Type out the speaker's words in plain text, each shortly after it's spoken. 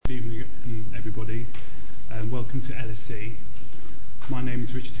Good evening, everybody. Welcome to LSE. My name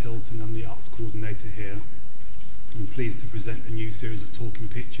is Richard Hilton. I'm the arts coordinator here. I'm pleased to present a new series of talking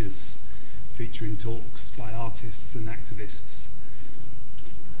pictures featuring talks by artists and activists.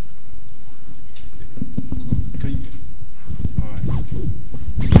 All right. I'll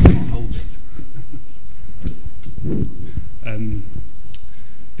hold it.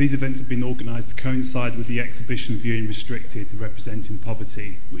 These events have been organised to coincide with the exhibition Viewing Restricted, Representing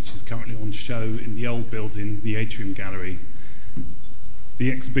Poverty, which is currently on show in the old building, the Atrium Gallery.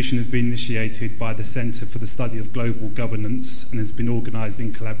 The exhibition has been initiated by the Centre for the Study of Global Governance and has been organised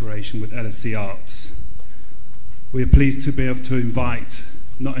in collaboration with LSE Arts. We are pleased to be able to invite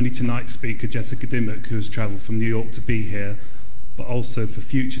not only tonight's speaker, Jessica Dimmock, who has travelled from New York to be here, but also for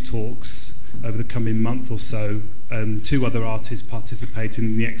future talks over the coming month or so, two other artists participating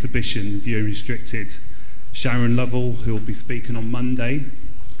in the exhibition, Viewing Restricted, Sharon Lovell, who will be speaking on Monday,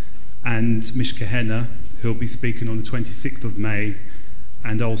 and Mishka Henna, who will be speaking on the 26th of May,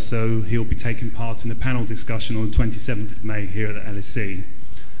 and also he'll be taking part in a panel discussion on the 27th of May here at the LSE.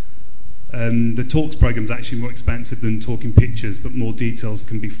 The talks programme is actually more expansive than Talking Pictures, but more details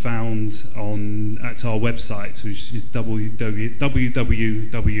can be found at our website, which is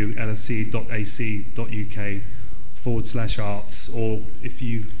www.lse.ac.uk/arts, or if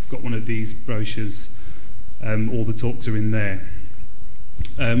you've got one of these brochures, all the talks are in there.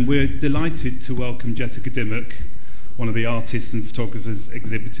 We're delighted to welcome Jessica Dimmock, one of the artists and photographers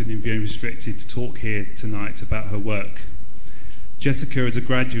exhibited in Viewing Restricted, to talk here tonight about her work. Jessica is a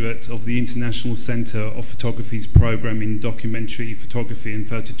graduate of the International Centre of Photography's programme in documentary photography and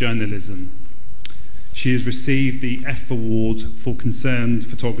photojournalism. She has received the F Award for Concerned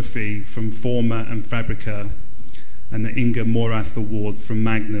Photography from Forma and Fabrica, and the Inga Morath Award from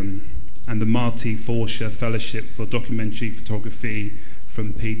Magnum, and the Marty Forscher Fellowship for Documentary Photography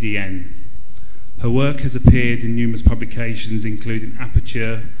from PDN. Her work has appeared in numerous publications, including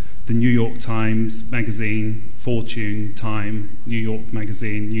Aperture, the New York Times Magazine, Fortune, Time, New York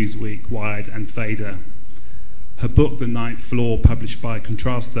Magazine, Newsweek, Wired, and Fader. Her book, The Ninth Floor, published by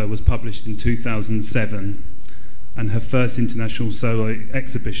Contrasta, was published in 2007, and her first international solo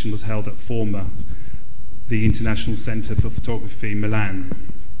exhibition was held at Forma, the International Centre for Photography, Milan.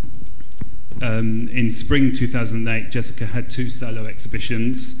 In spring 2008, Jessica had two solo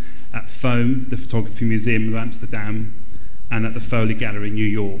exhibitions at Foam, the Photography Museum of Amsterdam, and at the Foley Gallery in New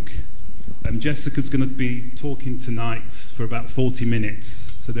York. Jessica's going to be talking tonight for about 40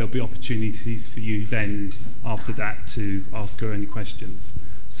 minutes, so there'll be opportunities for you then, after that, to ask her any questions.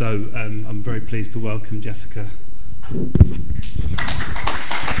 So I'm very pleased to welcome Jessica.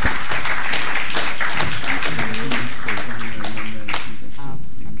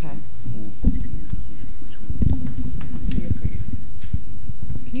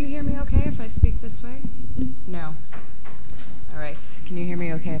 Can you hear me okay if I speak this way? No. All right. Can you hear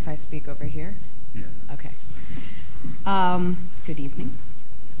me okay if I speak over here? Yes. Okay. Good evening.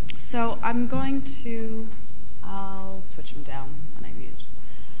 So I'll switch them down when I mute.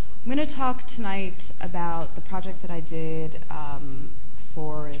 I'm going to talk tonight about the project that I did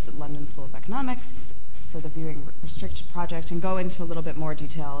for the London School of Economics for the Viewing Restricted project, and go into a little bit more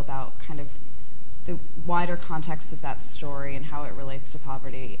detail about kind of the wider context of that story and how it relates to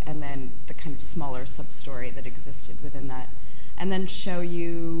poverty, and then the kind of smaller sub-story that existed within that. And then show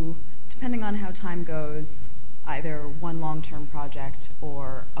you, depending on how time goes, either one long-term project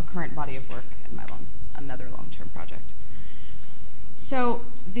or a current body of work in another long-term project. So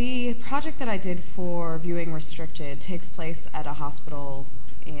the project that I did for Viewing Restricted takes place at a hospital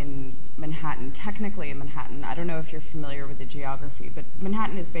in Manhattan, technically in Manhattan. I don't know if you're familiar with the geography, but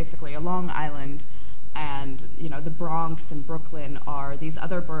Manhattan is basically a long island, and the Bronx and Brooklyn are these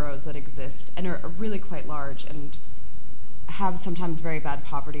other boroughs that exist and are really quite large and have sometimes very bad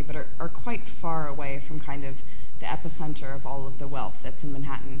poverty, but are quite far away from kind of the epicenter of all of the wealth that's in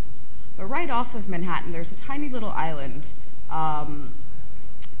Manhattan. But right off of Manhattan, there's a tiny little island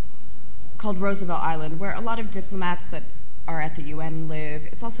called Roosevelt Island, where a lot of diplomats that are at the UN live.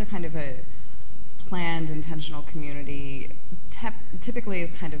 It's also kind of a planned, intentional community, typically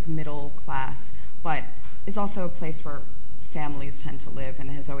is kind of middle class, but is also a place where families tend to live, and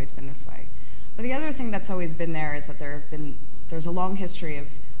it has always been this way. But the other thing that's always been there is that there's a long history of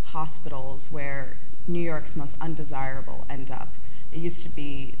hospitals where New York's most undesirable end up. It used to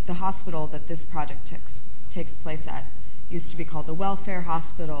be the hospital that this project takes place at used to be called the Welfare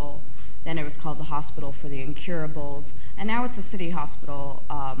Hospital, then it was called the Hospital for the Incurables, and now it's a city hospital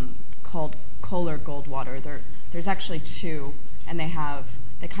called Kohler Goldwater. There's actually two, and they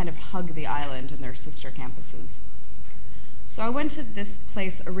kind of hug the island in their sister campuses. So I went to this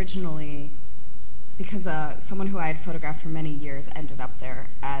place originally because someone who I had photographed for many years ended up there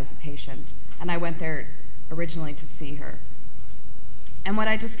as a patient, and I went there originally to see her. And what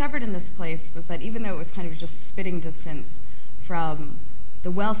I discovered in this place was that even though it was kind of just spitting distance from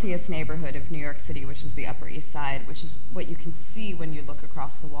the wealthiest neighborhood of New York City, which is the Upper East Side, which is what you can see when you look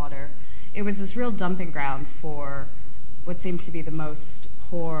across the water, it was this real dumping ground for what seemed to be the most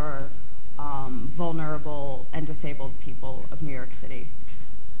poor, vulnerable, and disabled people of New York City.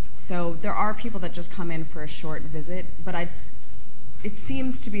 So there are people that just come in for a short visit, but it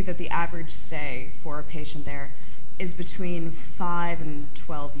seems to be that the average stay for a patient there is between 5 and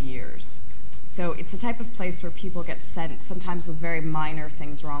 12 years. So it's the type of place where people get sent sometimes with very minor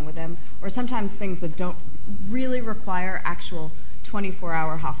things wrong with them, or sometimes things that don't really require actual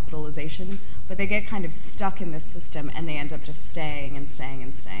 24-hour hospitalization, but they get kind of stuck in this system and they end up just staying and staying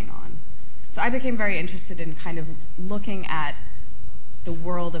and staying on. So I became very interested in kind of looking at the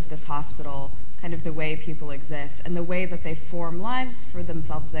world of this hospital, kind of the way people exist, and the way that they form lives for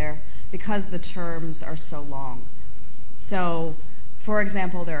themselves there because the terms are so long. So, for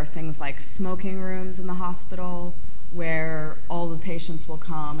example, there are things like smoking rooms in the hospital where all the patients will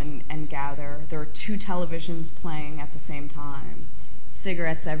come and gather. There are 2 televisions playing at the same time,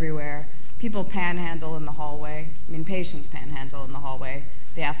 cigarettes everywhere. People panhandle in the hallway. I mean, patients panhandle in the hallway.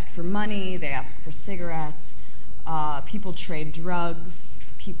 They ask for money, they ask for cigarettes. People trade drugs.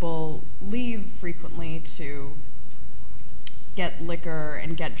 People leave frequently to get liquor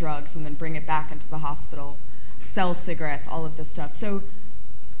and get drugs and then bring it back into the hospital, sell cigarettes, all of this stuff. So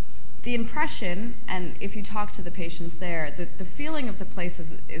the impression, and if you talk to the patients there, the feeling of the place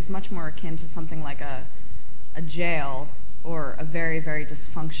is much more akin to something like a jail or a very, very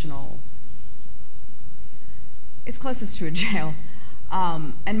dysfunctional. It's closest to a jail,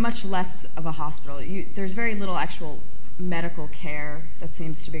 and much less of a hospital. There's very little actual medical care that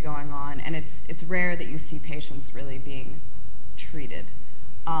seems to be going on, and it's rare that you see patients really being treated.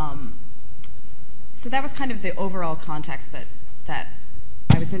 So that was kind of the overall context that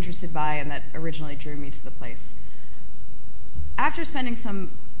I was interested by and that originally drew me to the place. After spending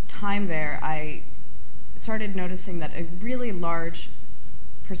some time there, I started noticing that a really large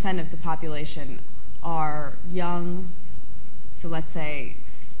percent of the population are young, so let's say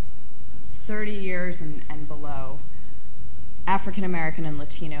 30 years and below, African American and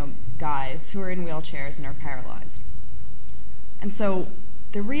Latino guys who are in wheelchairs and are paralyzed. And so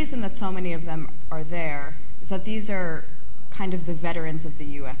the reason that so many of them are there is that these are kind of the veterans of the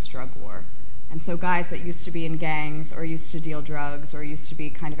U.S. drug war. And so guys that used to be in gangs or used to deal drugs or used to be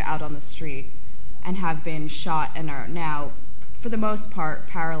kind of out on the street and have been shot and are now, for the most part,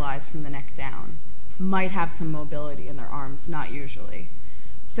 paralyzed from the neck down, might have some mobility in their arms, not usually.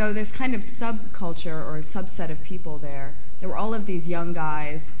 So there's kind of subculture or subset of people there. There were all of these young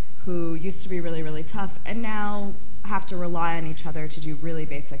guys who used to be really, really tough and now have to rely on each other to do really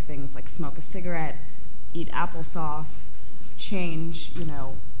basic things like smoke a cigarette, eat applesauce, change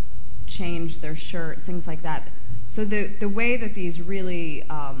their shirt, things like that. So the way that these really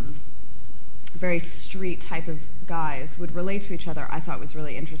very street type of guys would relate to each other, I thought was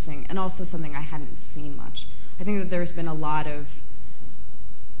really interesting, and also something I hadn't seen much. I think that there's been a lot of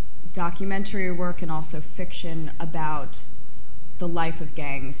documentary work and also fiction about the life of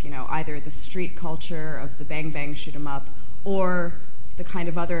gangs, either the street culture of the bang bang shoot 'em up or the kind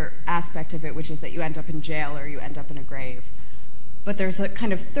of other aspect of it, which is that you end up in jail or you end up in a grave. But there's a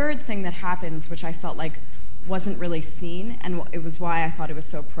kind of third thing that happens which I felt like wasn't really seen, and it was why I thought it was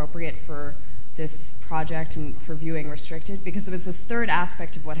so appropriate for this project and for viewing restricted, because there was this third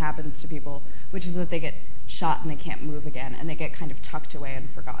aspect of what happens to people, which is that they get shot and they can't move again, and they get kind of tucked away and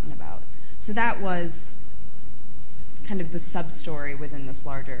forgotten about. So that was kind of the sub-story within this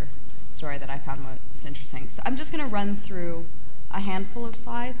larger story that I found most interesting. So I'm just going to run through a handful of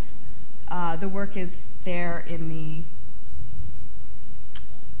slides. The work is there in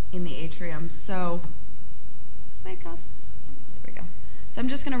the atrium. So, wake up. There we go. So I'm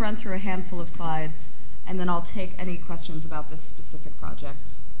just going to run through a handful of slides, and then I'll take any questions about this specific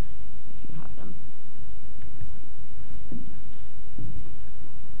project, if you have them.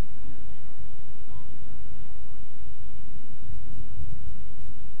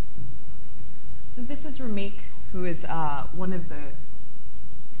 So this is Ramik, who is one of the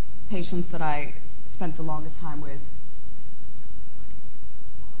patients that I spent the longest time with.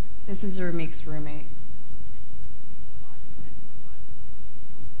 This is Ramik's roommate.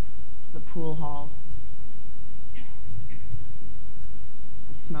 This is the pool hall,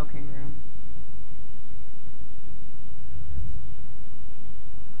 the smoking room.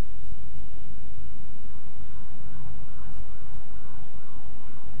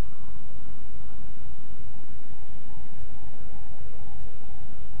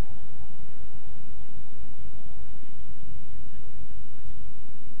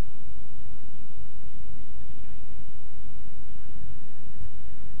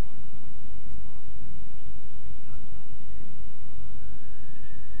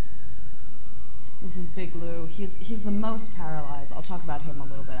 This is Big Lou. He's the most paralyzed. I'll talk about him a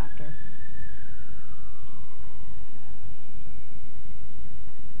little bit after.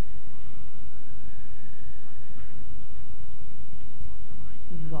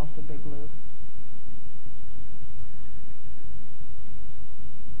 This is also Big Lou.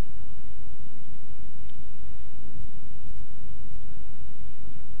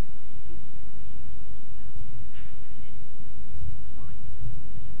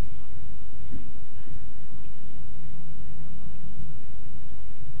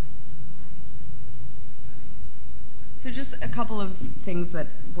 So just a couple of things that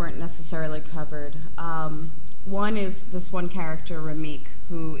weren't necessarily covered. One is this one character, Ramik,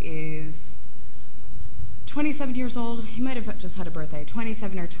 who is 27 years old. He might have just had a birthday,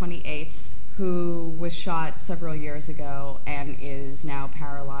 27 or 28, who was shot several years ago and is now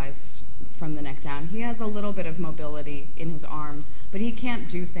paralyzed from the neck down. He has a little bit of mobility in his arms, but he can't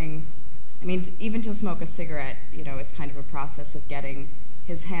do things. I mean, even to smoke a cigarette, it's kind of a process of getting,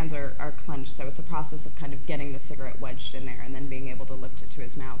 his hands are clenched, so it's a process of kind of getting the cigarette wedged in there and then being able to lift it to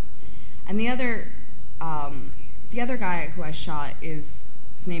his mouth. And the other guy who I shot is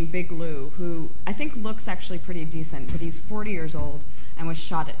named Big Lou, who I think looks actually pretty decent, but he's 40 years old and was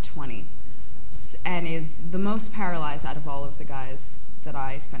shot at 20, and is the most paralyzed out of all of the guys that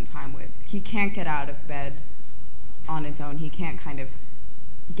I spent time with. He can't get out of bed on his own. He can't kind of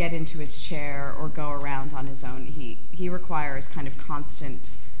get into his chair or go around on his own. He requires kind of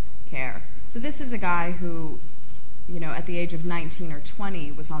constant care. So this is a guy who, at the age of 19 or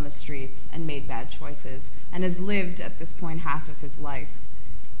 20 was on the streets and made bad choices and has lived at this point half of his life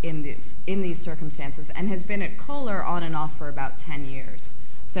in these circumstances and has been at Kohler on and off for about 10 years.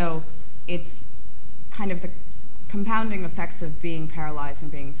 So it's kind of the compounding effects of being paralyzed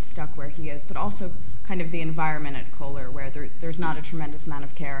and being stuck where he is, but also kind of the environment at Kohler where there's not a tremendous amount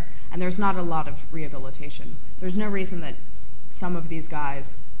of care and there's not a lot of rehabilitation. There's no reason that some of these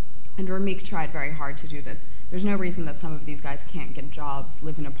guys, and Ramik tried very hard to do this, there's no reason that some of these guys can't get jobs,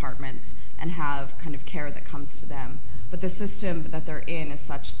 live in apartments, and have kind of care that comes to them. But the system that they're in is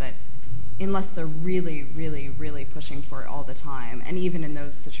such that unless they're really, really, really pushing for it all the time, and even in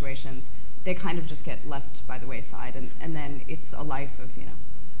those situations, they kind of just get left by the wayside, and then it's a life of,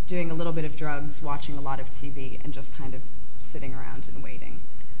 doing a little bit of drugs, watching a lot of TV, and just kind of sitting around and waiting.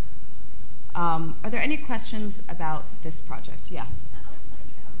 Are there any questions about this project? Yeah.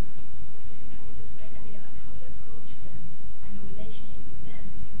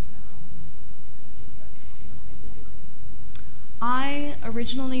 I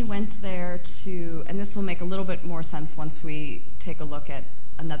originally went there to, and this will make a little bit more sense once we take a look at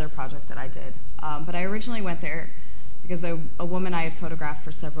another project that I did, but I originally went there because a woman I had photographed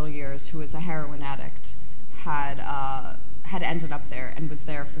for several years who was a heroin addict had ended up there and was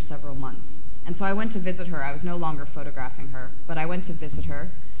there for several months. And so I went to visit her. I was no longer photographing her, but I went to visit her,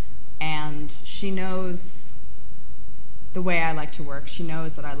 and she knows the way I like to work. She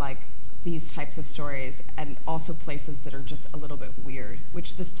knows that I like these types of stories and also places that are just a little bit weird,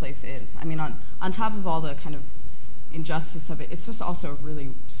 which this place is. I mean, on top of all the kind of injustice of it, it's just also a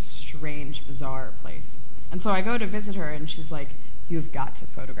really strange, bizarre place. And so I go to visit her, and she's like, "You've got to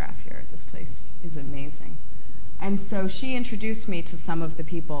photograph here. This place is amazing." And so she introduced me to some of the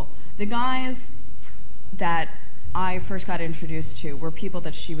people. The guys that I first got introduced to were people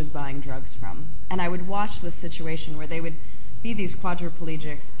that she was buying drugs from. And I would watch this situation where they would be these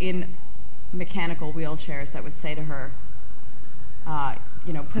quadriplegics in mechanical wheelchairs that would say to her,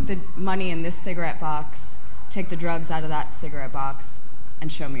 put the money in this cigarette box, take the drugs out of that cigarette box,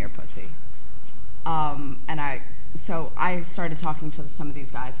 and show me your pussy. So I started talking to some of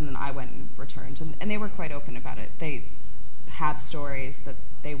these guys, and then I went and returned, and they were quite open about it. They have stories that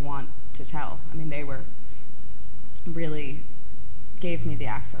they want to tell. I mean, they were really gave me the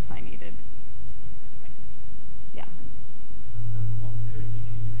access I needed. Yeah.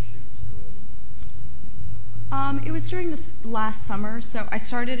 It was during this last summer, so I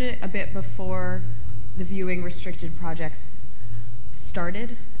started it a bit before the viewing restricted projects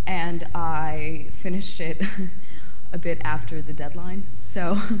started, and I finished it a bit after the deadline.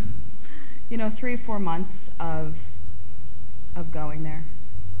 So, 3 or 4 months of going there.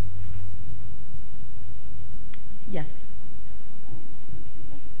 Yes.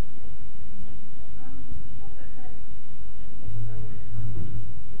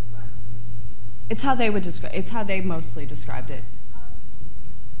 It's how they would describe. It's how they mostly described it.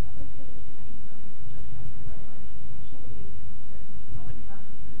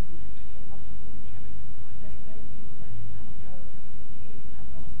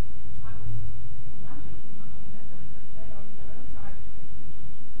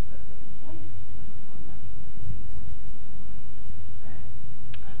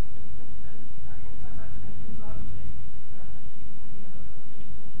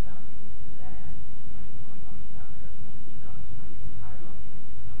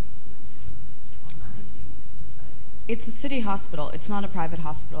 It's a city hospital. It's not a private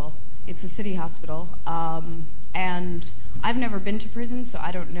hospital. It's a city hospital. And I've never been to prison, so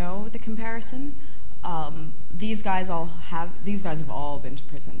I don't know the comparison. These guys have all been to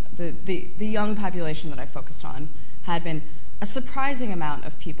prison. The young population that I focused on had been a surprising amount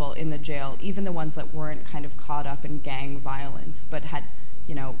of people in the jail, even the ones that weren't kind of caught up in gang violence, but had,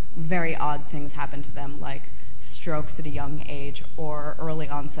 very odd things happen to them, like strokes at a young age or early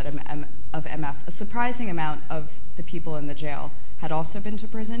onset of MS. A surprising amount of the people in the jail had also been to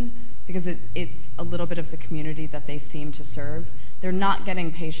prison, because it's a little bit of the community that they seem to serve. They're not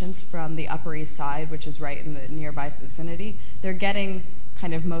getting patients from the Upper East Side, which is right in the nearby vicinity. They're getting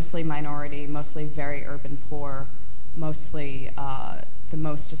kind of mostly minority, mostly very urban poor, mostly the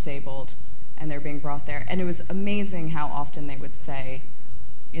most disabled, and they're being brought there. And it was amazing how often they would say,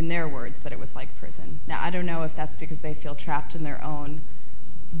 in their words, that it was like prison. Now, I don't know if that's because they feel trapped in their own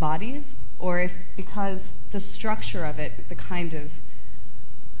bodies, or if because the structure of it, the kind of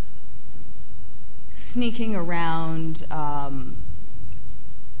sneaking around,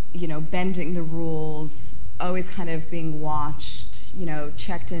 bending the rules, always kind of being watched,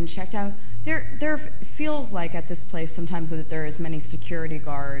 checked in, checked out. There feels like at this place sometimes that there are as many security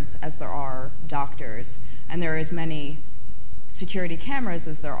guards as there are doctors, and there are as many security cameras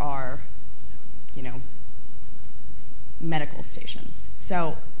as there are, medical stations.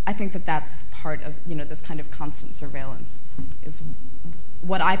 So I think that that's part of, this kind of constant surveillance is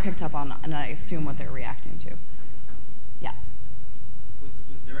what I picked up on, and I assume what they're reacting to. Yeah. Was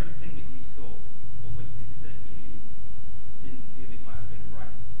there anything that you saw or witnessed that you didn't feel it might have been right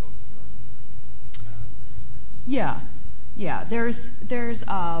to photograph? Yeah. There's. There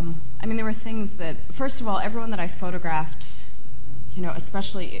were things that, first of all, everyone that I photographed,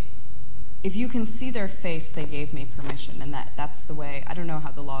 especially if you can see their face, they gave me permission, and that's the way. I don't know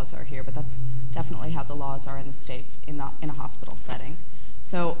how the laws are here, but that's definitely how the laws are in the States in a hospital setting.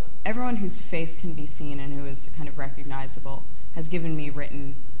 So everyone whose face can be seen and who is kind of recognizable has given me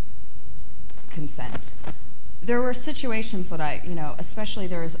written consent. There were situations that especially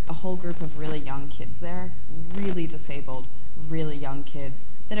there was a whole group of really young kids there, really disabled, really young kids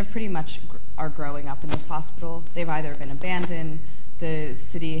that have pretty much are growing up in this hospital. They've either been abandoned, the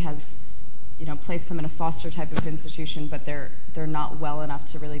city has, placed them in a foster type of institution, but they're not well enough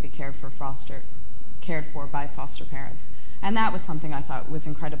to really be cared for by foster parents. And that was something I thought was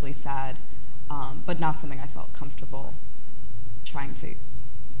incredibly sad, but not something I felt comfortable trying to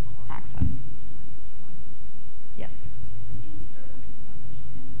access. Yes.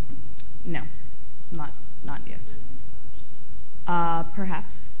 No, not yet.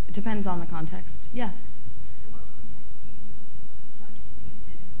 Perhaps. It depends on the context. Yes.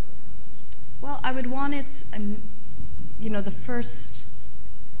 Well, I would want it, the first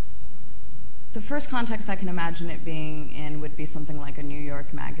context I can imagine it being in would be something like a New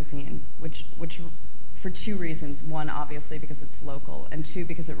York magazine, which for two reasons. One, obviously, because it's local, and two,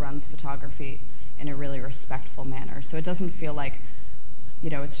 because it runs photography in a really respectful manner. So it doesn't feel like,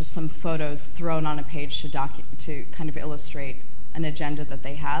 it's just some photos thrown on a page to kind of illustrate an agenda that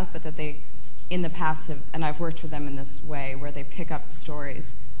they have, but that they, in the past, and I've worked with them in this way, where they pick up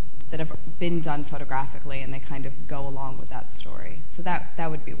stories that have been done photographically, and they kind of go along with that story. So that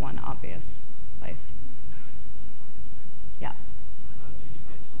would be one obvious place. Yeah. Did you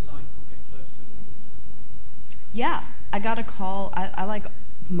get to like or get close to them? Yeah, I got a call. I like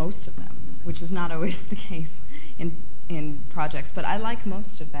most of them, which is not always the case in projects, but I like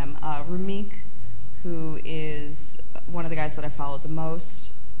most of them. Ramik, who is one of the guys that I followed the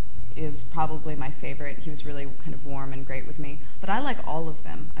most, is probably my favorite. He was really kind of warm and great with me. But I like all of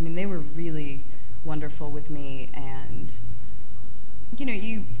them. They were really wonderful with me, and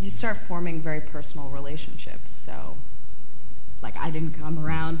you start forming very personal relationships. So, I didn't come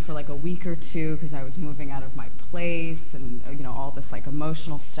around for a week or two because I was moving out of my place, and all this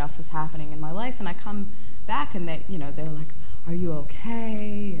emotional stuff was happening in my life. And I come back, and they're like, "Are you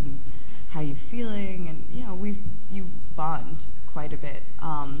okay? And how you feeling?" And you bond quite a bit.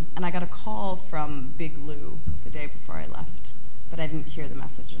 And I got a call from Big Lou the day before I left, but I didn't hear the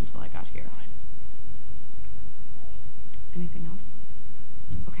message until I got here. Anything else?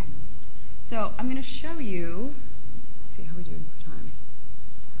 Okay. So I'm going to show you, let's see how we're doing for time.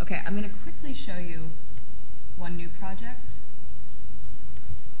 Okay, I'm going to quickly show you one new project.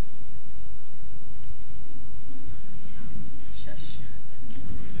 Shush.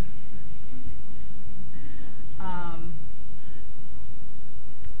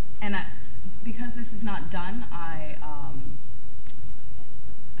 Because this is not done, I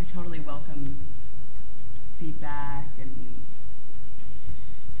totally welcome feedback and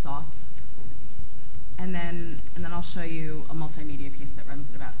thoughts. and then I'll show you a multimedia piece that runs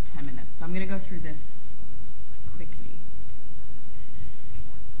at about 10 minutes. So I'm going to go through this quickly.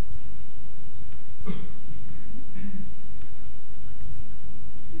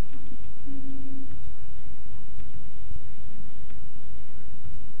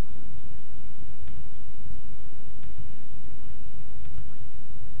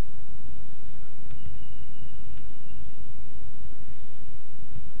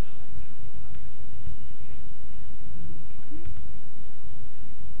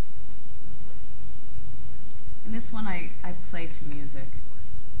 And this one I play to music.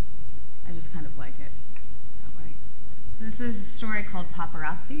 I just kind of like it that way. So this is a story called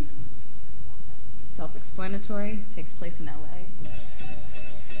Paparazzi. Self-explanatory, takes place in LA.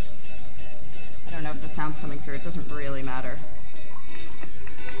 I don't know if the sound's coming through, it doesn't really matter.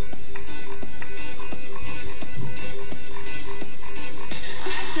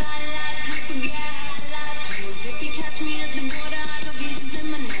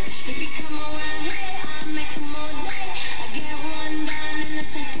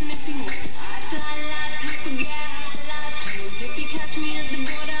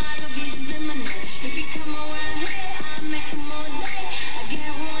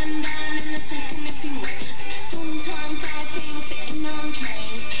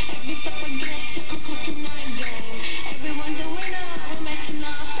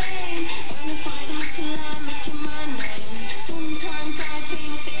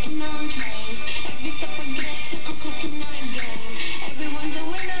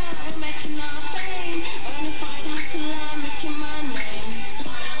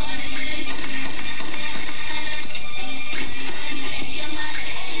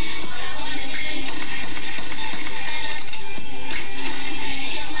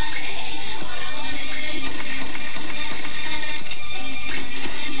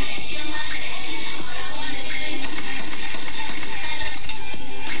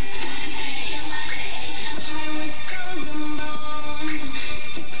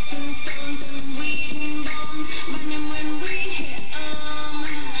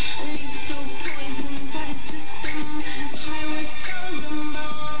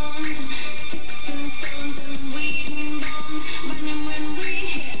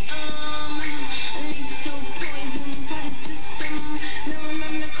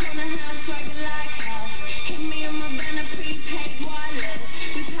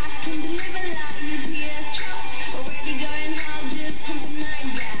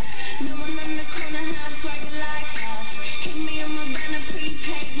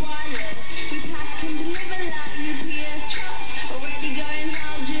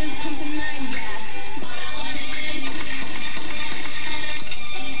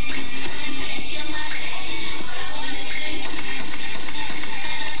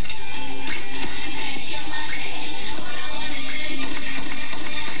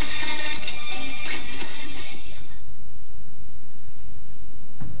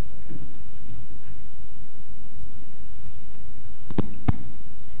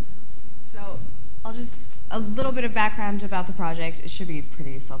 A little bit of background about the project. It should be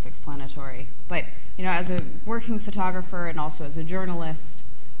pretty self-explanatory. But, you know, as a working photographer and also as a journalist,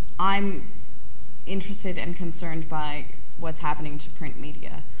 I'm interested and concerned by what's happening to print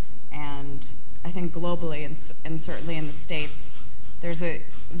media. And I think globally and certainly in the States, there's a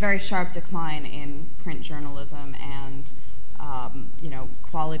very sharp decline in print journalism and, you know,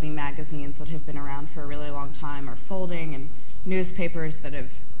 quality magazines that have been around for a really long time are folding, and newspapers that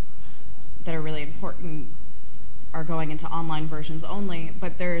are really important are going into online versions only,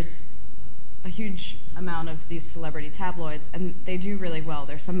 but there's a huge amount of these celebrity tabloids, and they do really well.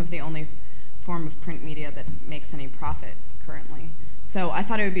 They're some of the only form of print media that makes any profit currently. So I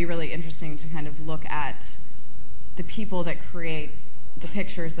thought it would be really interesting to kind of look at the people that create the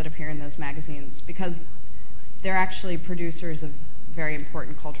pictures that appear in those magazines, because they're actually producers of very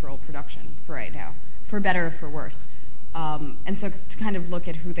important cultural production for right now, for better or for worse. And so to kind of look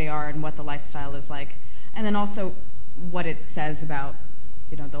at who they are and what the lifestyle is like, and then also what it says about,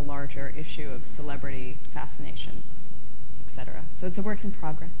 you know, the larger issue of celebrity fascination, etc. So it's a work in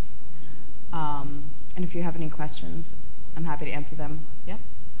progress. And if you have any questions, I'm happy to answer them. Yep.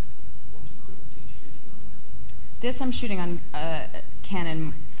 What equipment are you shooting on? This I'm shooting on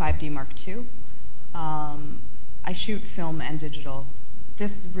Canon 5D Mark II. I shoot film and digital.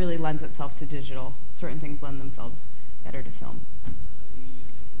 This really lends itself to digital. Certain things lend themselves better to film. Are you using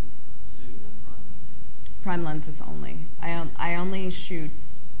zoom or prime? Prime lenses only. I only shoot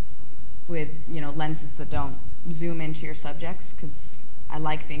with, you know, lenses that don't zoom into your subjects, because I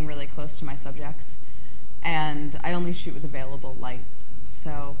like being really close to my subjects, and I only shoot with available light.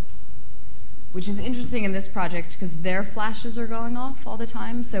 So which is interesting in this project because their flashes are going off all the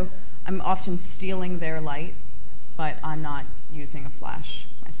time. So I'm often stealing their light, but I'm not using a flash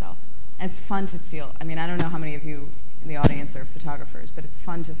myself. And it's fun to steal. I mean, I don't know how many of you in the audience are photographers, but it's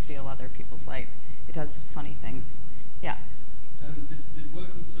fun to steal other people's light. It does funny things. Yeah. Did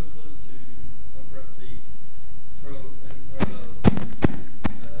working so close to paparazzi throw any parallels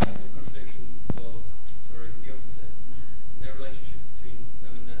or contradiction, or sorry, the opposite, in their relationship between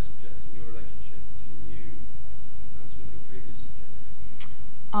them and their subjects and your relationship between you and some of your previous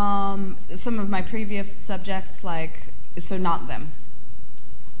subjects? Some of my previous subjects, like, so not them.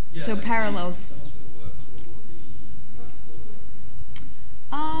 Yeah, So like parallels. The hospital work or the commercial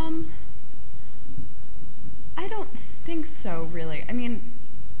work. I don't think so, really. I mean,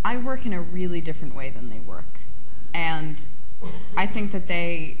 I work in a really different way than they work. And I think that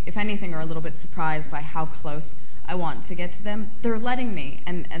they, if anything, are a little bit surprised by how close I want to get to them. They're letting me,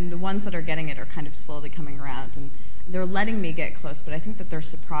 and the ones that are getting it are kind of slowly coming around. And they're letting me get close, but I think that they're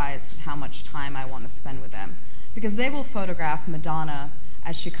surprised at how much time I want to spend with them. Because they will photograph Madonna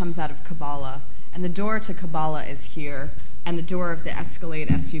as she comes out of Kabbalah, and the door to Kabbalah is here, and the door of the Escalade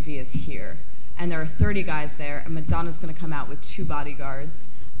SUV is here. And there are 30 guys there, and Madonna's going to come out with 2 bodyguards,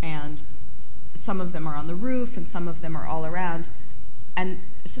 and some of them are on the roof, and some of them are all around. And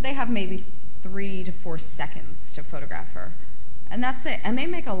so they have maybe 3 to 4 seconds to photograph her. And that's it. And they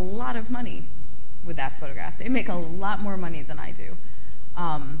make a lot of money with that photograph. They make a lot more money than I do.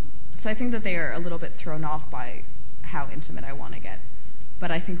 So I think that they are a little bit thrown off by how intimate I want to get.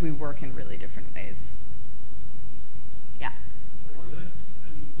 But I think we work in really different ways. Yeah. You've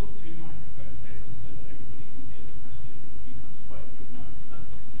got 2 microphones here, just so that everybody can hear the question. If you have quite a good mic, that's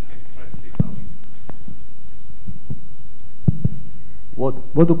supposed to be loud.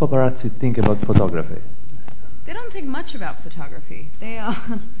 What do paparazzi think about photography? They don't think much about photography. They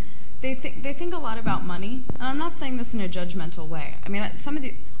think a lot about money. And I'm not saying this in a judgmental way. I mean,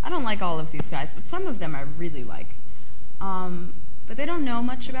 I don't like all of these guys, but some of them I really like. But they don't know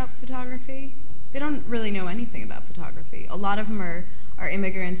much about photography. They don't really know anything about photography. A lot of them are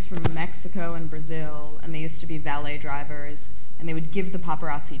immigrants from Mexico and Brazil, and they used to be valet drivers, and they would give the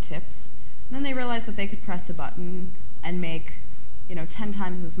paparazzi tips. And then they realized that they could press a button and make, 10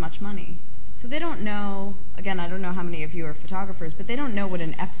 times as much money. So they don't know, again, I don't know how many of you are photographers, but they don't know what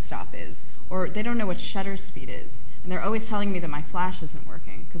an f-stop is, or they don't know what shutter speed is. And they're always telling me that my flash isn't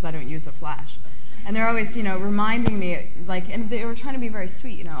working, because I don't use a flash. And they're always, reminding me, and they were trying to be very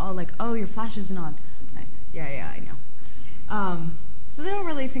sweet, oh, your flash isn't on. Yeah, I know. So they don't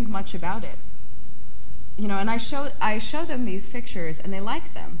really think much about it. And I show them these pictures, and they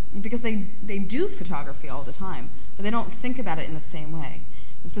like them, because they do photography all the time, but they don't think about it in the same way.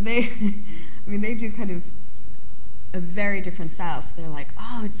 And so they do kind of a very different style. So they're like,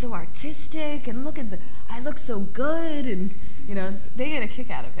 oh, it's so artistic, and look at I look so good, and, they get a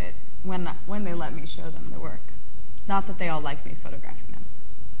kick out of it when they let me show them the work. Not that they all like me photographing them.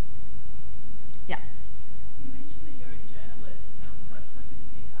 Yeah. You mentioned that you're a journalist. What topics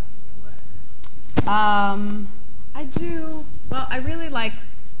do you have in your work? I do. Well, I really like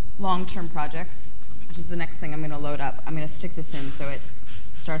long-term projects, which is the next thing I'm going to load up. I'm going to stick this in so it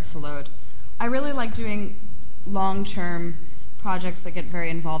starts to load. I really like doing long-term projects that get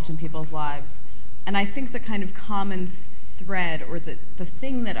very involved in people's lives. And I think the kind of common thread, or the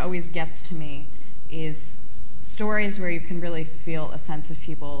thing that always gets to me, is stories where you can really feel a sense of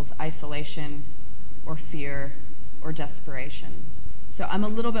people's isolation or fear or desperation. So I'm a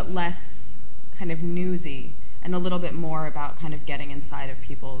little bit less kind of newsy and a little bit more about kind of getting inside of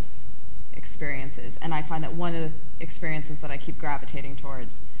people's experiences. And I find that one of the experiences that I keep gravitating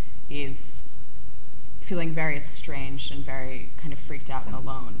towards is feeling very estranged and very kind of freaked out and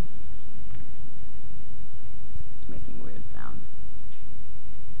alone. It's making weird sounds.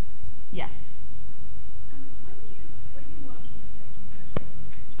 Yes? When you're working and taking photos in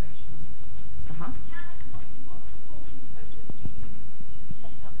these situations, Uh-huh. what proportion of photos do you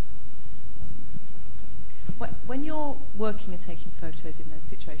set up? When you're working and taking photos in those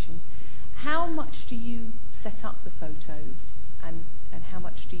situations, how much do you set up the photos, and how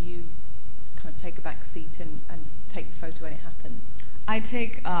much do you kind of take a back seat and take the photo when it happens? I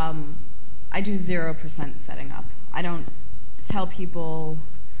do 0% setting up. I don't tell people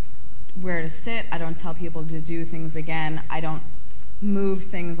where to sit. I don't tell people to do things again. I don't move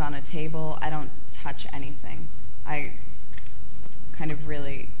things on a table. I don't touch anything. I kind of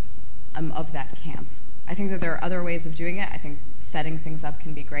really am of that camp. I think that there are other ways of doing it. I think setting things up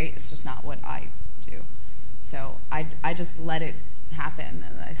can be great. It's just not what I do. So I just let it happen,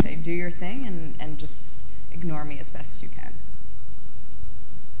 and I say, do your thing, and just ignore me as best you can.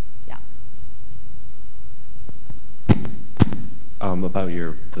 Yeah. about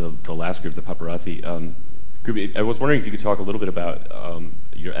the last group, the paparazzi group. I was wondering if you could talk a little bit about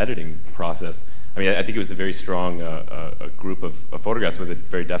your editing process. I mean, I think it was a very strong a group of photographs with a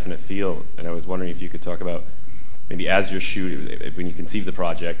very definite feel, and I was wondering if you could talk about maybe as you're shooting, when you conceive the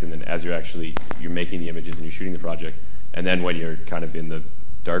project, and then as you're making the images and you're shooting the project, and then when you're kind of in the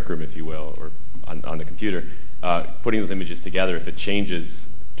darkroom, if you will, or on the computer, putting those images together, if it changes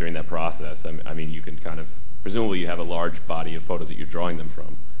during that process, I mean, you can kind of, presumably you have a large body of photos that you're drawing them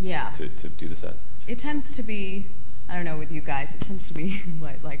from to do the set. It tends to be, I don't know with you guys, it tends to be,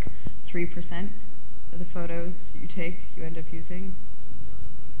 what, like 3% of the photos you end up using?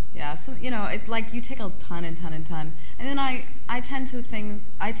 Yeah, so, it's like you take a ton and ton and ton. And then I tend to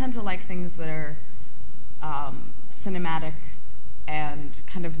like things that are cinematic and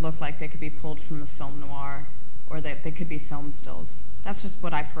kind of look like they could be pulled from a film noir, or that they could be film stills. That's just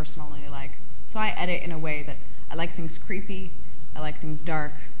what I personally like. So I edit in a way that I like things creepy, I like things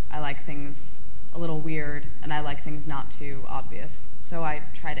dark, I like things a little weird, and I like things not too obvious. So I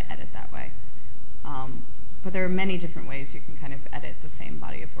try to edit that way. But there are many different ways you can kind of edit the same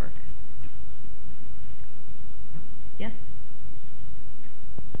body of work. Yes?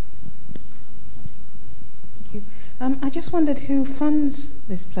 Thank you. I just wondered who funds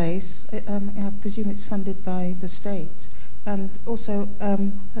this place. I presume it's funded by the state. And also,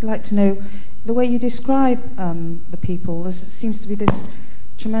 I'd like to know, the way you describe the people, there seems to be this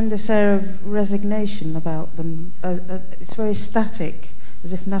tremendous air of resignation about them. It's very static,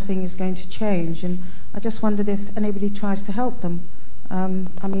 as if nothing is going to change. And I just wondered if anybody tries to help them. I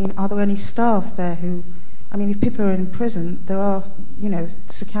mean, are there any staff there who... I mean, if people are in prison, there are,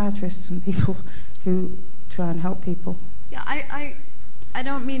 psychiatrists and people who try and help people. Yeah, I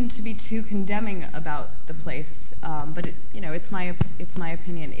don't mean to be too condemning about the place, but it's my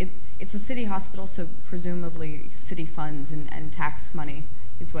opinion. It's a city hospital, so presumably city funds and tax money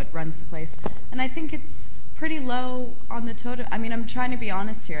is what runs the place. And I think it's pretty low on the totem. I mean, I'm trying to be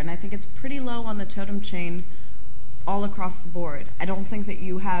honest here, and I think it's pretty low on the totem chain all across the board. I don't think that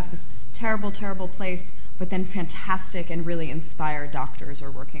you have this terrible, terrible place, but then fantastic and really inspired doctors are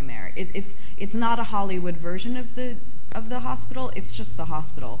working there. It's not a Hollywood version of the hospital. It's just the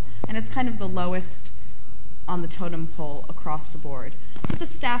hospital, and it's kind of the lowest on the totem pole across the board. So the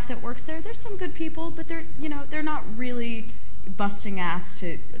staff that works there, there's some good people, but they're not really busting ass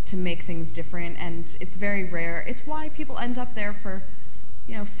to make things different, and it's very rare. It's why people end up there for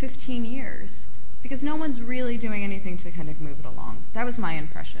 15 years, because no one's really doing anything to kind of move it along. That was my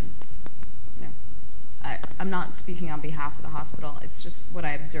impression. I'm not speaking on behalf of the hospital. It's just what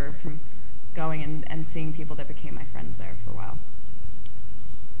I observed from going and seeing people that became my friends there for a while.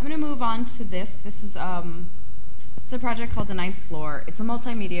 I'm going to move on to this. This is it's a project called The Ninth Floor. It's a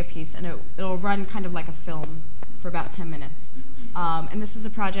multimedia piece, and it'll run kind of like a film for about 10 minutes. And this is a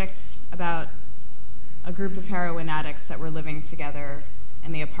project about a group of heroin addicts that were living together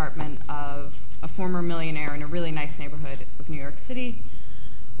in the apartment of a former millionaire in a really nice neighborhood of New York City,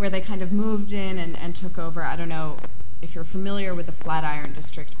 where they kind of moved in and took over. I don't know if you're familiar with the Flatiron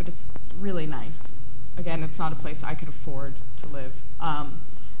District, but it's really nice. Again, it's not a place I could afford to live.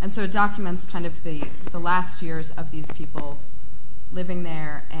 And so it documents kind of the last years of these people living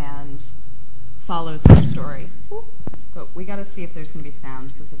there and follows their story. But we got to see if there's going to be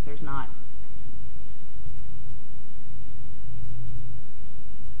sound, because if there's not...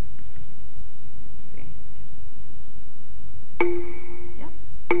 Let's see. Yep.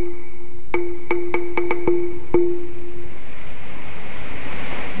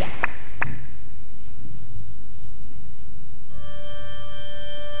 Yes.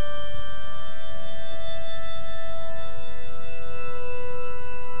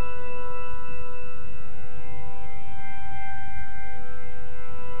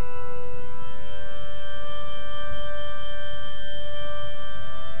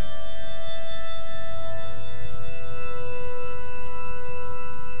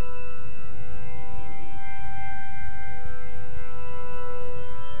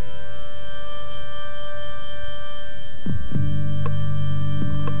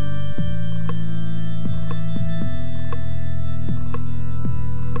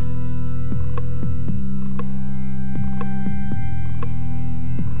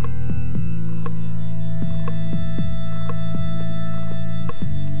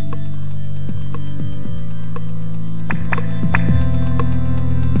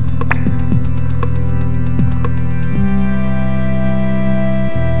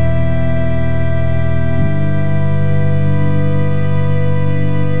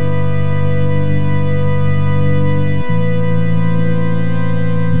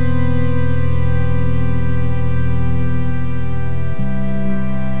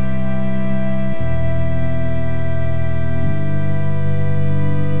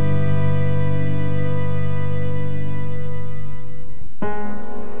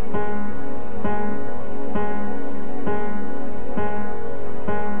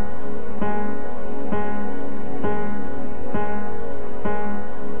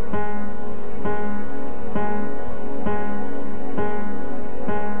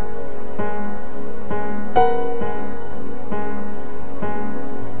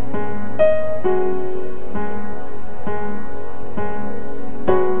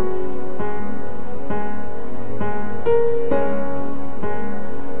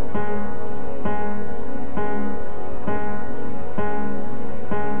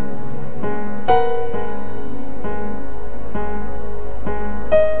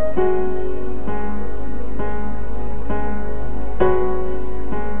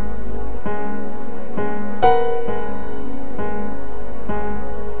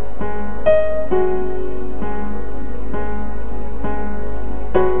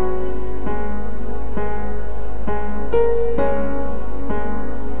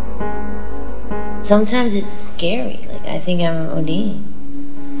 sometimes it's scary. Like, I think I'm ODing.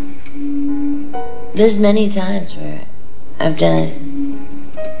 There's many times where I've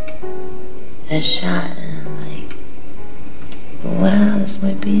done a shot and I'm like, wow, this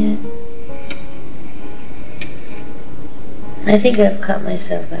might be it. I think I've cut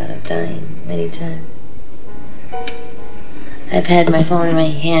myself out of dying many times. I've had my phone in my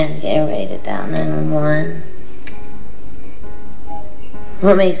hand, getting ready to dial 911.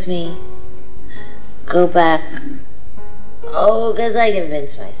 What makes me go back? Oh, because I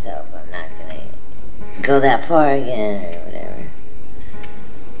convinced myself I'm not going to go that far again or whatever.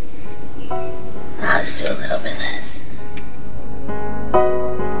 I'll just do a little bit less.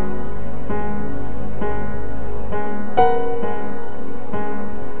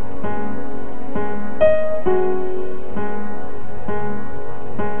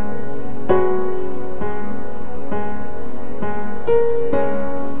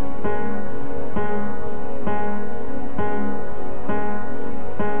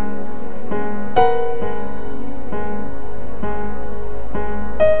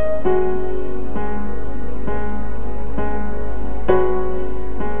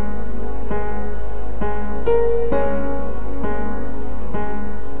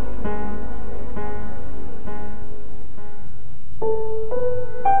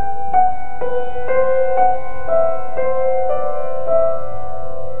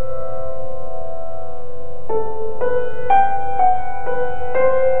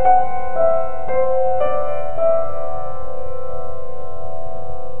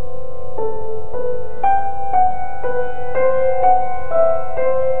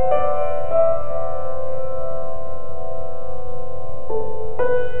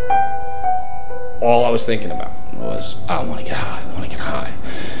 All I was thinking about was, I want to get high, I want to get high.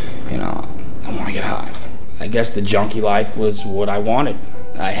 You know, I want to get high. I guess the junkie life was what I wanted.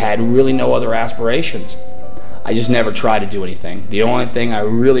 I had really no other aspirations. I just never tried to do anything. The only thing I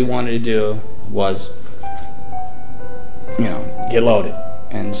really wanted to do was, you know, get loaded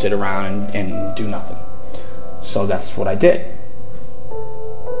and sit around and do nothing. So that's what I did.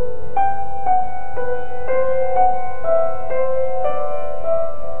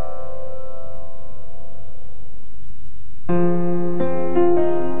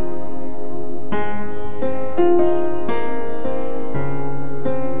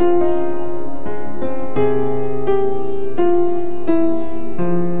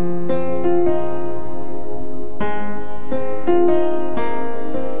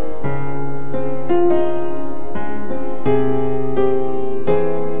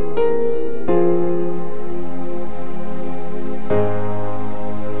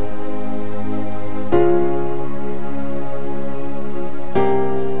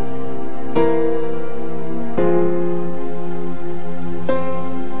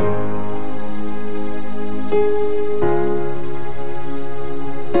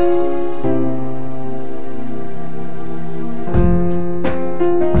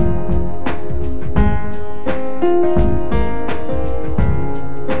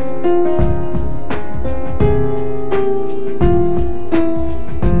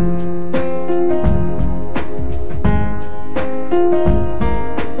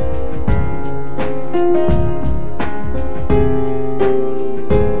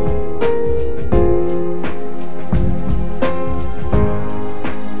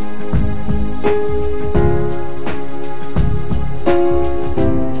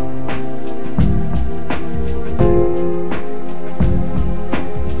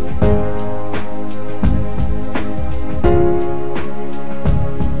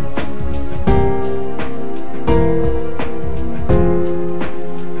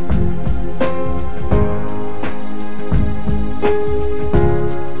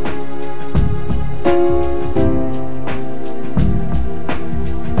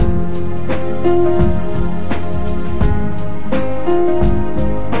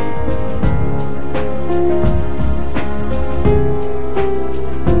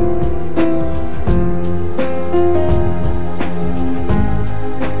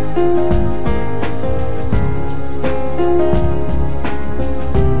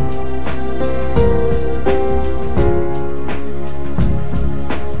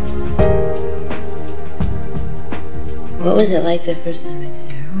 What was it like the first time I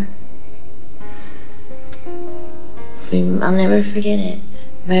did heroin? I'll never forget it.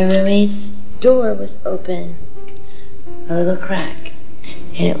 My roommate's door was open, a little crack,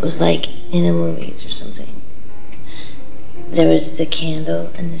 and it was like in the movies or something. There was the candle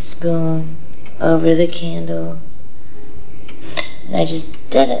and the spoon over the candle, and I just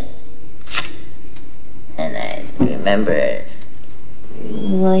did it. And I remember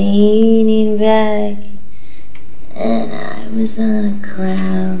leaning back, and I was on a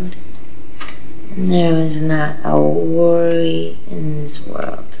cloud, and there was not a worry in this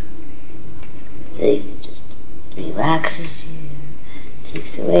world. It just relaxes you,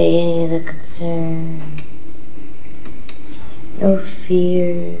 takes away any of the concern. No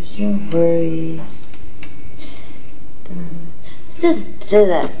fears, no worries. It doesn't do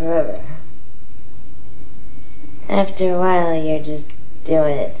that forever. After a while, you're just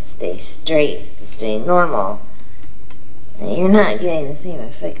doing it to stay straight, to stay normal. And you're not getting the same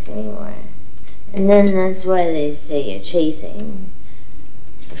effects anymore. And then that's why they say you're chasing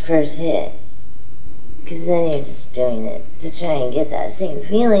the first hit. Because then you're just doing it to try and get that same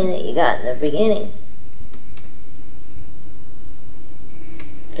feeling that you got in the beginning.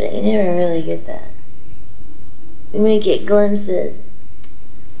 But you never really get that. You may get glimpses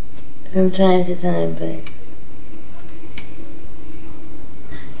from time to time, but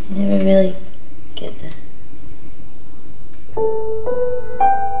you never really get that.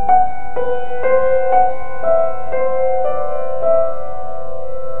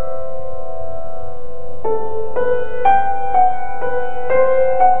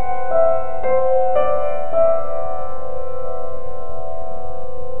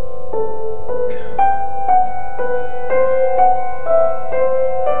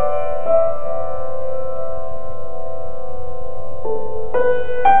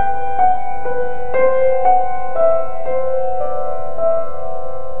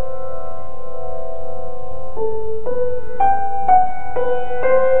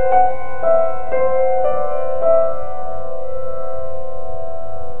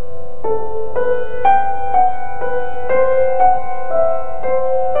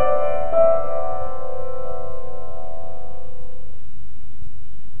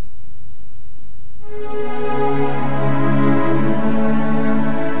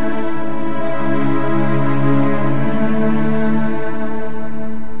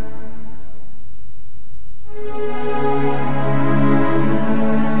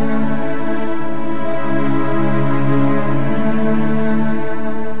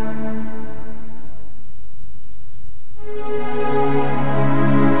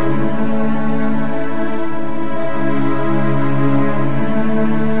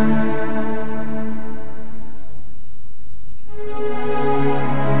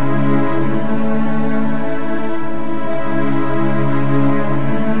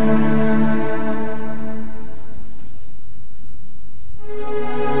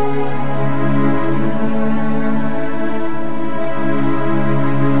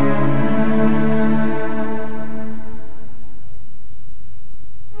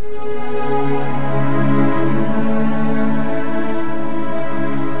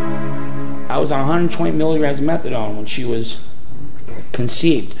 I was on 120 milligrams of methadone when she was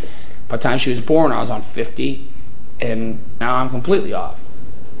conceived. By the time she was born, I was on 50, and now I'm completely off.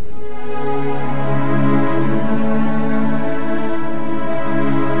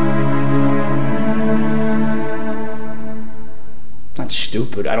 Not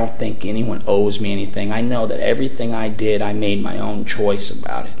stupid. I don't think anyone owes me anything. I know that everything I did, I made my own choice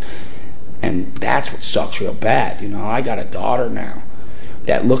about it. And that's what sucks real bad. You know, I got a daughter now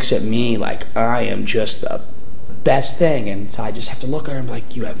that looks at me like I am just the best thing, and so I just have to look at her and be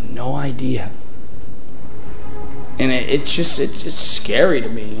like, you have no idea. And it's just scary to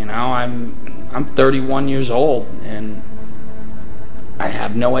me, you know. I'm 31 years old, and I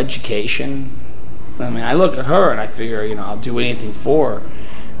have no education. I mean, I look at her and I figure, you know, I'll do anything for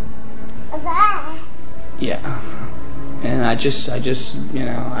her. Yeah. And I just, you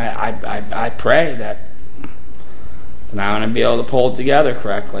know, I pray that I'm going to be able to pull it together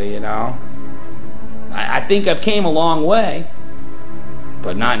correctly, you know. I think I've came a long way,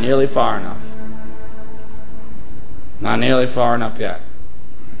 but not nearly far enough. Not nearly far enough yet.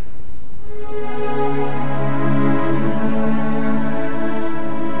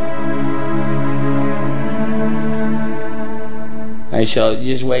 And she'll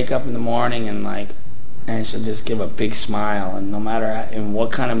just wake up in the morning and she'll just give a big smile, and no matter in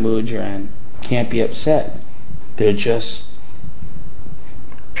what kind of mood you're in, can't be upset. They're just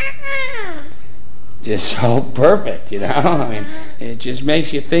so perfect, you know. I mean, it just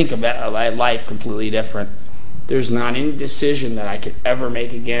makes you think about life completely different. There's not any decision that I could ever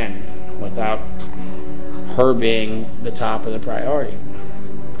make again without her being the top of the priority.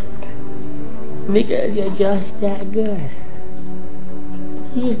 Because you're just that good.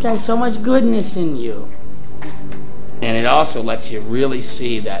 You just got so much goodness in you. And it also lets you really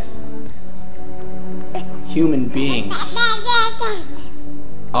see that human beings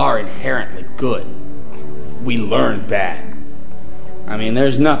are inherently good. We learn bad. I mean,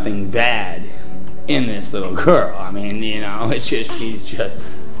 there's nothing bad in this little girl. I mean, you know, it's just, she's just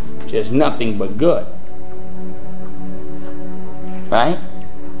nothing but good. Right?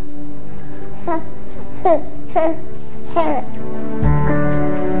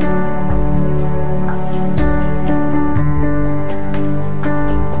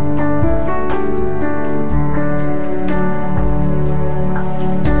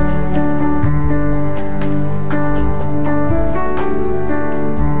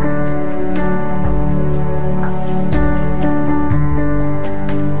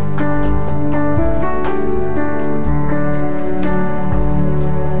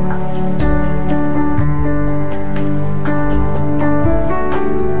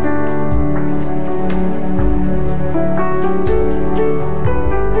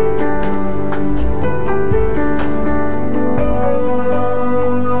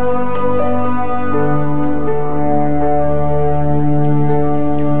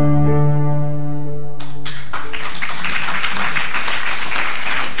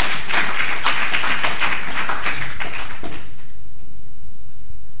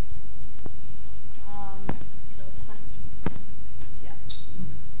 So questions? Yes.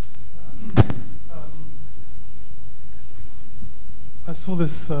 I saw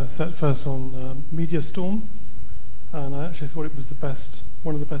this set first on Media Storm, and I actually thought it was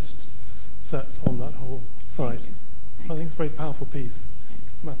one of the best sets on that whole site. So I think it's a very powerful piece.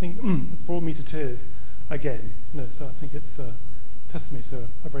 And I think it brought me to tears again. So I think it's a testimony to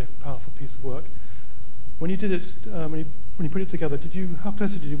a very powerful piece of work. When you did it, when you put it together, how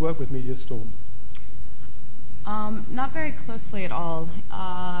closely did you work with Media Storm? Not very closely at all,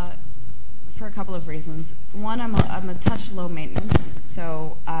 for a couple of reasons. One, I'm a touch low maintenance,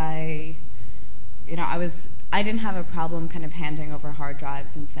 so I didn't have a problem kind of handing over hard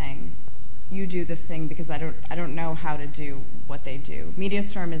drives and saying, you do this thing because I don't know how to do what they do.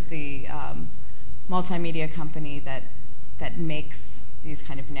 MediaStorm is the multimedia company that makes these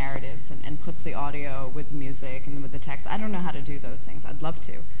kind of narratives and puts the audio with music and with the text. I don't know how to do those things. I'd love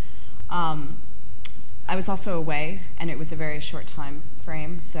to. I was also away, and it was a very short time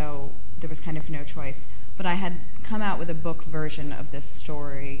frame, so there was kind of no choice. But I had come out with a book version of this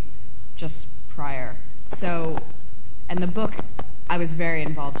story just prior. And the book, I was very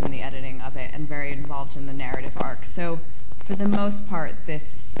involved in the editing of it and very involved in the narrative arc. So for the most part,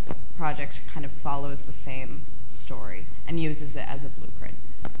 this project kind of follows the same story and uses it as a blueprint.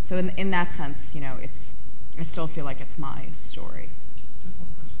 So in that sense, I still feel like it's my story. Just one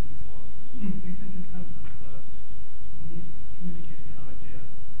question before. Do you think in terms of communicating an idea,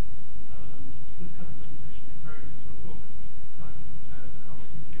 this kind of presentation compared to a book, how do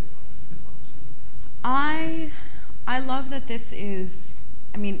you feel about it? I love that this is,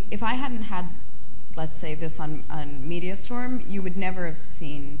 if I hadn't had, let's say, this on MediaStorm, you would never have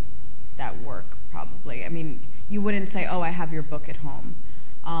seen that work, probably. You wouldn't say, oh, I have your book at home.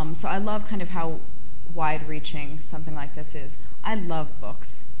 So I love kind of how wide-reaching something like this is. I love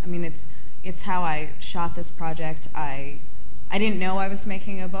books. It's how I shot this project. I didn't know I was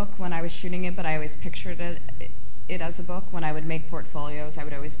making a book when I was shooting it, but I always pictured it as a book. When I would make portfolios, I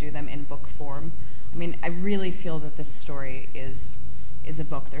would always do them in book form. I really feel that this story is a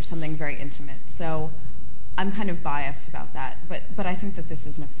book. There's something very intimate. So I'm kind of biased about that, but I think that this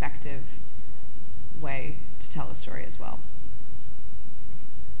is an effective way to tell a story as well.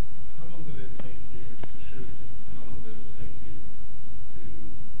 How long did it take you to shoot it? How long did it take you to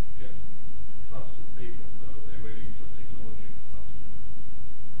get trust with people so they really just ignored you?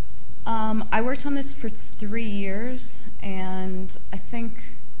 I worked on this for 3 years, and I think,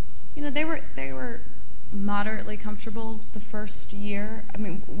 they were moderately comfortable the first year.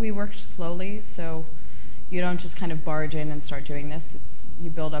 We worked slowly, so you don't just kind of barge in and start doing this. You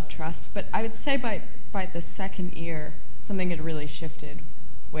build up trust. But I would say by the second year, something had really shifted,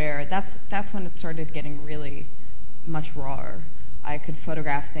 where that's when it started getting really much rawer. I could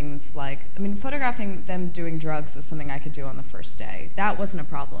photograph things like, photographing them doing drugs was something I could do on the first day. That wasn't a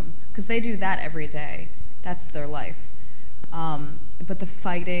problem, because they do that every day. That's their life. But the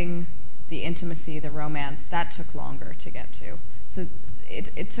fighting, the intimacy, the romance, that took longer to get to. So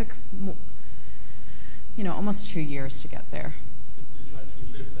it took, almost 2 years to get there. Did you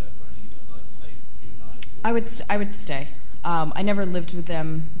actually live there for any, say, few nights? I would stay. I never lived with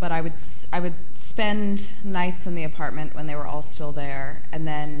them, but I would spend nights in the apartment when they were all still there, and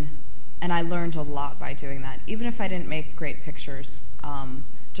I learned a lot by doing that. Even if I didn't make great pictures,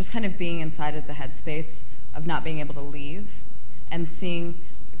 just kind of being inside of the headspace of not being able to leave and seeing,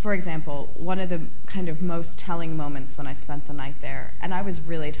 for example, one of the kind of most telling moments when I spent the night there, and I was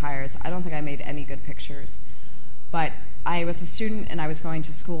really tired, so I don't think I made any good pictures, but I was a student and I was going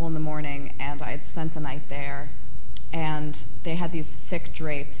to school in the morning, and I had spent the night there, and they had these thick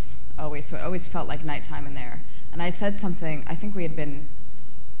drapes always, so it always felt like nighttime in there. And I said something, I think they had been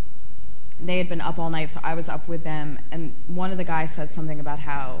up all night, so I was up with them, and one of the guys said something about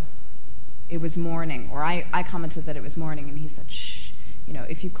how it was morning, or I commented that it was morning, and he said, shh,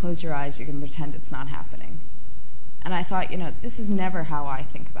 if you close your eyes, you can pretend it's not happening. And I thought, this is never how I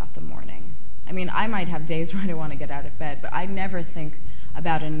think about the morning. I mean, I might have days where I don't want to get out of bed, but I never think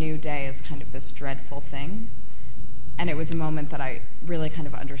about a new day as kind of this dreadful thing. And it was a moment that I really kind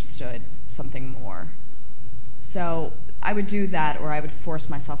of understood something more. So I would do that, or I would force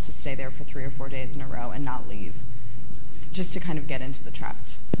myself to stay there for 3 or 4 days in a row and not leave, just to kind of get into the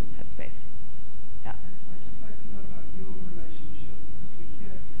trapped headspace. Yeah. I'd just like to know about your relationship. We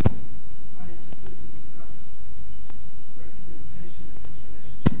here, I understood to discuss representation of this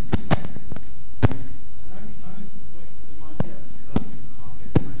relationship. And I was waiting for the idea to go.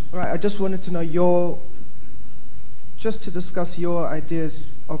 All right, I just wanted to know just to discuss your ideas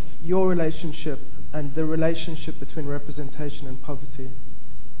of your relationship and the relationship between representation and poverty.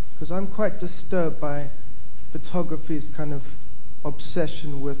 Because I'm quite disturbed by photography's kind of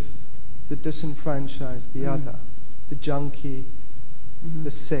obsession with the disenfranchised, the other, the junkie,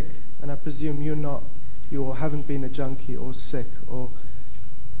 the sick. And I presume you haven't been a junkie or sick,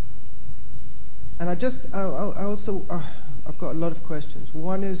 and I also, I've got a lot of questions.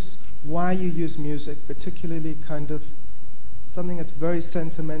 One is why you use music, particularly kind of something that's very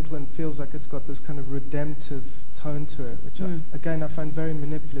sentimental and feels like it's got this kind of redemptive tone to it, which I find very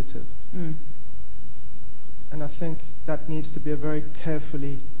manipulative. And I think that needs to be a very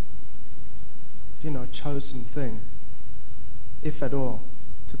carefully, chosen thing, if at all,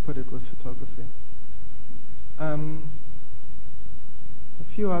 to put it with photography. A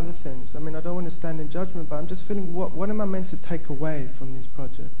few other things. I mean, I don't want to stand in judgment, but I'm just feeling, what am I meant to take away from these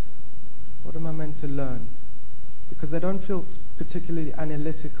projects? What am I meant to learn? Because they don't feel particularly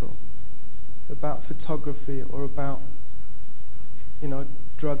analytical about photography or about,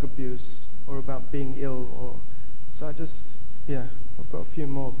 drug abuse or about being ill. So I've got a few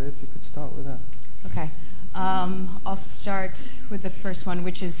more, but if you could start with that. Okay. I'll start with the first one,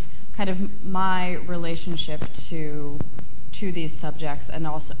 which is kind of my relationship to these subjects, and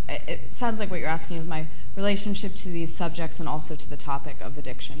also it sounds like what you're asking is my relationship to these subjects and also to the topic of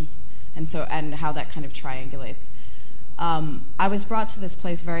addiction, and how that kind of triangulates. I was brought to this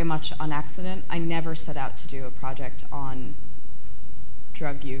place very much on accident. I never set out to do a project on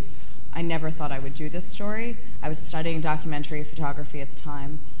drug use. I never thought I would do this story. I was studying documentary photography at the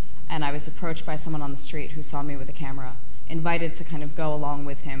time, and I was approached by someone on the street who saw me with a camera, invited to kind of go along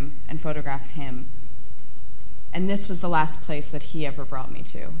with him and photograph him. And this was the last place that he ever brought me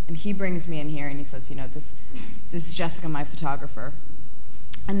to. And he brings me in here and he says, this is Jessica, my photographer.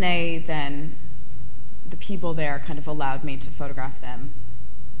 And the people there kind of allowed me to photograph them.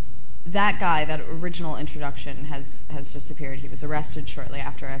 That guy, that original introduction has disappeared. He was arrested shortly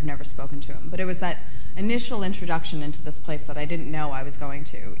after. I've never spoken to him. But it was that initial introduction into this place that I didn't know I was going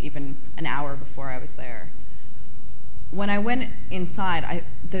to, even an hour before I was there. When I went inside,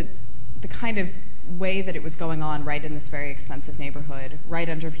 the kind of way that it was going on right in this very expensive neighborhood, right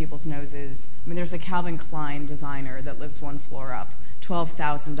under people's noses. I mean, there's a Calvin Klein designer that lives one floor up,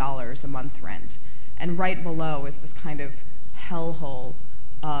 $12,000 a month rent. And right below is this kind of hellhole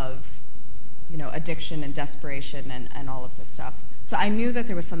of, addiction and desperation and all of this stuff. So I knew that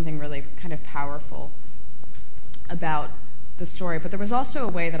there was something really kind of powerful about the story, but there was also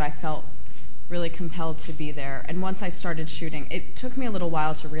a way that I felt really compelled to be there. And once I started shooting, it took me a little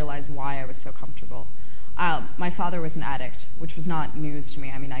while to realize why I was so comfortable. My father was an addict, which was not news to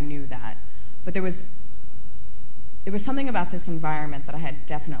me. I mean, I knew that. But there was something about this environment that I had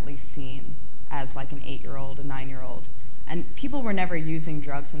definitely seen as like an 8-year-old, a 9-year-old. And people were never using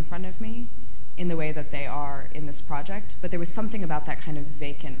drugs in front of me in the way that they are in this project, but there was something about that kind of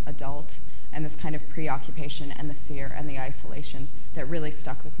vacant adult and this kind of preoccupation and the fear and the isolation that really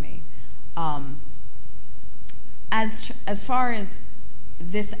stuck with me. As far as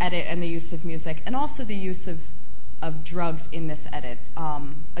this edit and the use of music, and also the use of drugs in this edit,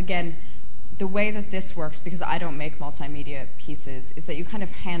 again, the way that this works, because I don't make multimedia pieces, is that you kind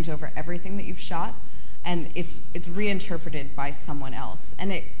of hand over everything that you've shot, and it's reinterpreted by someone else.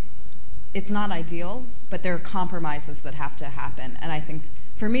 And it's not ideal, but there are compromises that have to happen, and I think,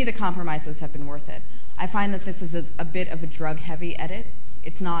 for me, the compromises have been worth it. I find that this is a bit of a drug-heavy edit.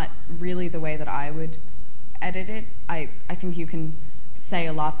 It's not really the way that I would edit it. I think you can say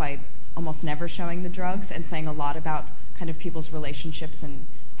a lot by almost never showing the drugs and saying a lot about kind of people's relationships and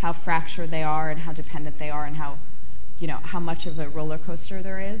how fractured they are and how dependent they are and how how much of a roller coaster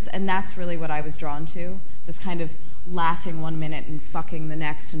there is. And that's really what I was drawn to, this kind of laughing one minute and fucking the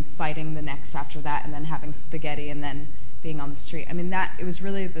next and fighting the next after that and then having spaghetti and then being on the street. I mean, it was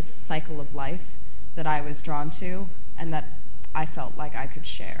really this cycle of life that I was drawn to and that I felt like I could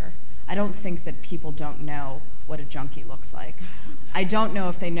share. I don't think that people don't know what a junkie looks like. I don't know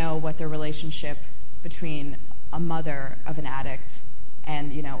if they know what their relationship between a mother of an addict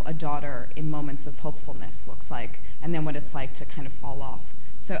and, a daughter in moments of hopefulness looks like, and then what it's like to kind of fall off.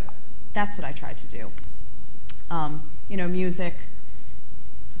 So that's what I tried to do. Music,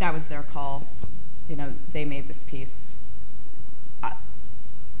 that was their call. They made this piece.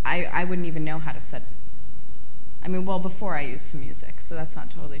 I wouldn't even know how to set. Before I used some music, so that's not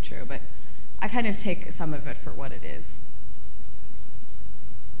totally true, but I kind of take some of it for what it is.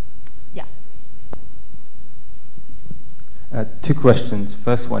 Yeah. 2 questions.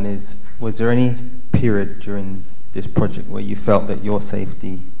 First one is, was there any period during this project where you felt that your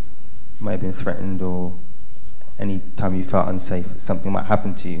safety might have been threatened, or any time you felt unsafe, something might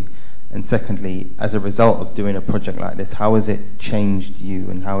happen to you? And secondly, as a result of doing a project like this, how has it changed you,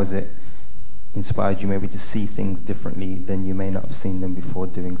 and how has it inspired you maybe to see things differently than you may not have seen them before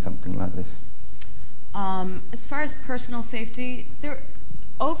doing something like this? As far as personal safety,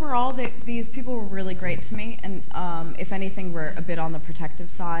 overall, these people were really great to me, and if anything, were a bit on the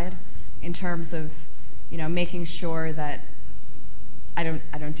protective side in terms of, making sure that I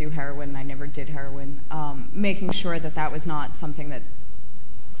don't do heroin. I never did heroin. Making sure that was not something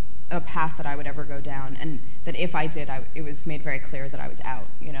a path that I would ever go down, and that if I did, it was made very clear that I was out.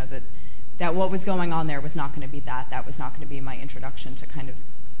 That what was going on there was not going to be that. That was not going to be my introduction to kind of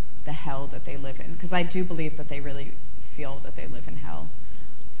the hell that they live in, because I do believe that they really feel that they live in hell.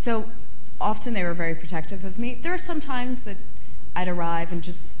 So often they were very protective of me. There are some times that I'd arrive and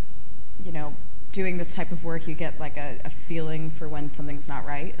just, doing this type of work, you get like a feeling for when something's not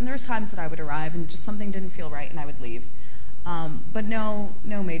right. And there was times that I would arrive and just something didn't feel right and I would leave. But no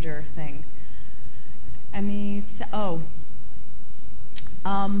major thing. And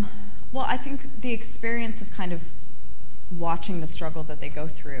well, I think the experience of kind of watching the struggle that they go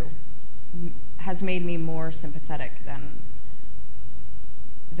through has made me more sympathetic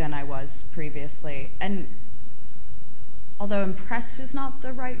than I was previously. And although impressed is not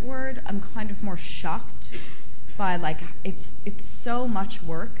the right word, I'm kind of more shocked by it's so much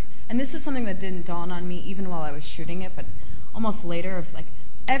work. And this is something that didn't dawn on me even while I was shooting it, but almost later, of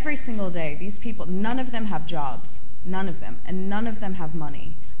every single day, these people, none of them have jobs, none of them, and none of them have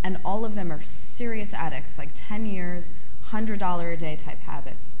money. And all of them are serious addicts, 10 years, $100 a day type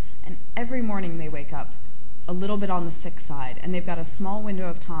habits. And every morning they wake up a little bit on the sick side, and they've got a small window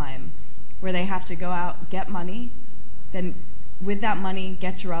of time where they have to go out, get money, then with that money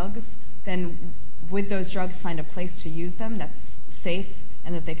get drugs, then with those drugs find a place to use them that's safe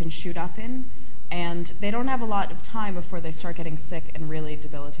and that they can shoot up in. And they don't have a lot of time before they start getting sick and really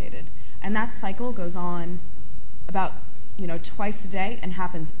debilitated. And that cycle goes on about twice a day and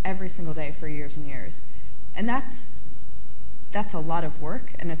happens every single day for years and years. And that's a lot of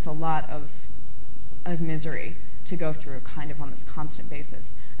work, and it's a lot of misery to go through kind of on this constant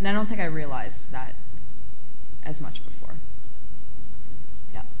basis. And I don't think I realized that as much before.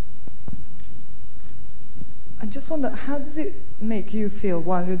 Yeah. I just wonder, how does it make you feel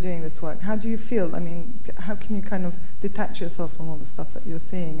while you're doing this work? How do you feel? I mean, how can you kind of detach yourself from all the stuff that you're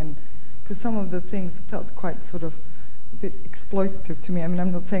seeing? And because some of the things felt quite sort of a bit exploitative to me. I mean,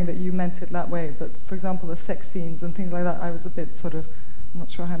 I'm not saying that you meant it that way, but for example, the sex scenes and things like that, I was a bit sort of, I'm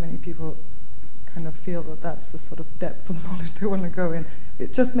not sure how many people kind of feel that that's the sort of depth of knowledge they want to go in.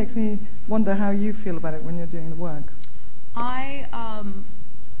 It just makes me wonder how you feel about it when you're doing the work. I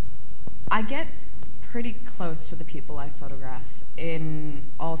get pretty close to the people I photograph in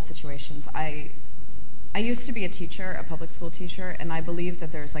all situations. I used to be a teacher, a public school teacher, and I believe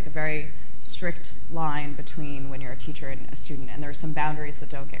that there's a very strict line between when you're a teacher and a student, and there are some boundaries that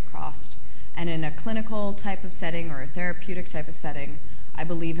don't get crossed. And in a clinical type of setting or a therapeutic type of setting, I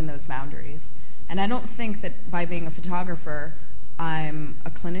believe in those boundaries. And I don't think that by being a photographer, I'm a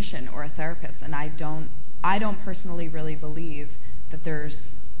clinician or a therapist, and I don't personally really believe that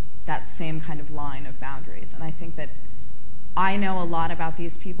there's that same kind of line of boundaries. And I think that I know a lot about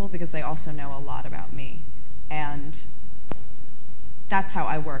these people because they also know a lot about me. And that's how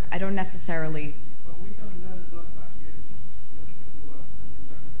I work. I don't necessarily... Well, we can learn a lot about you looking at the work, and we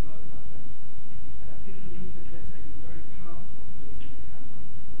learn a lot about them. And I think you need to admit that you're very powerful looking at the camera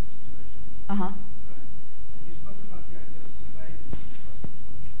in those situations. Uh-huh. Right? And you spoke about the idea of surveillance across the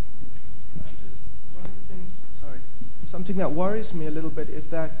board. And just one of the things, something that worries me a little bit is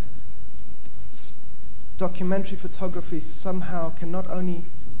that documentary photography somehow can not only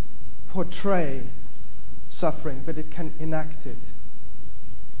portray suffering, but it can enact it.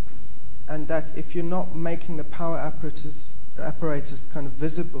 And that if you're not making the power apparatus kind of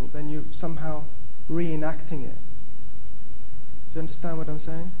visible, then you're somehow reenacting it. Do you understand what I'm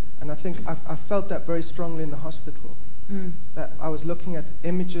saying? And I think I felt that very strongly in the hospital. That I was looking at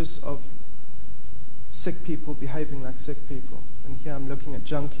images of sick people behaving like sick people, and here I'm looking at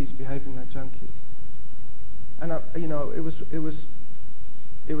junkies behaving like junkies. And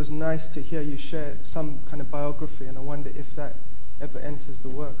it was nice to hear you share some kind of biography, and I wonder if that ever enters the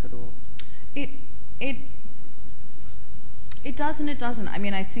work at all. It does and it doesn't. I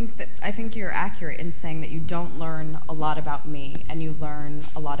mean, I think you're accurate in saying that you don't learn a lot about me and you learn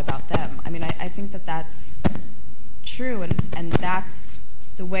a lot about them. I mean, I think that that's true, and that's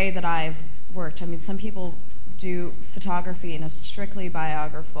the way that I've worked. I mean, some people do photography in a strictly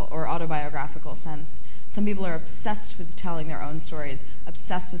biographical or autobiographical sense. Some people are obsessed with telling their own stories,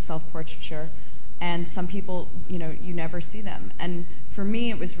 obsessed with self-portraiture, and some people, you never see them. And for me,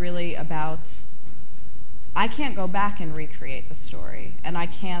 it was really about, I can't go back and recreate the story, and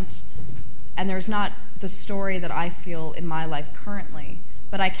there's not the story that I feel in my life currently,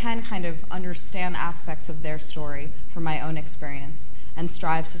 but I can kind of understand aspects of their story from my own experience and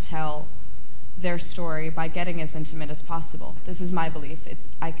strive to tell their story by getting as intimate as possible. This is my belief.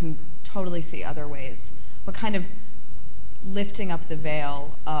 I can totally see other ways, but kind of lifting up the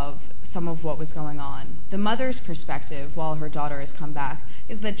veil of some of what was going on. The mother's perspective, while her daughter has come back,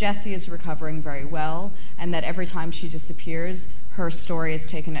 is that Jessie is recovering very well, and that every time she disappears, her story is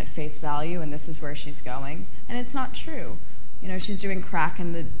taken at face value, and this is where she's going. And it's not true. She's doing crack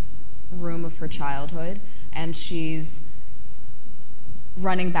in the room of her childhood, and she's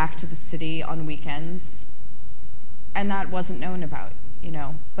running back to the city on weekends, and that wasn't known about,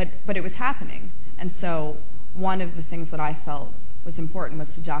 but it was happening. And so one of the things that I felt was important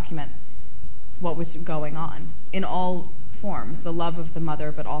was to document what was going on in all forms, the love of the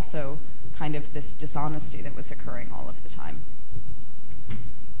mother, but also kind of this dishonesty that was occurring all of the time.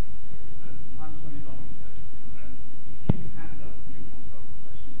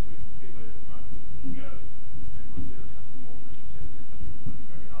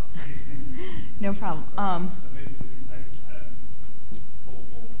 No problem. So maybe we can take 4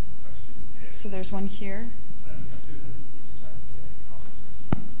 more questions here. So there's one here.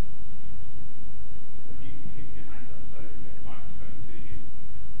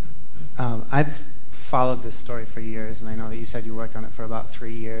 I've followed this story for years, and I know that you said you worked on it for about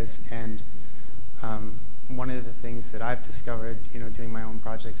 3 years. And one of the things that I've discovered, doing my own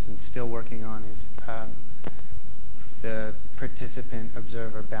projects and still working on is the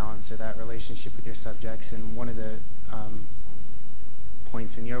participant-observer balance, or that relationship with your subjects. And one of the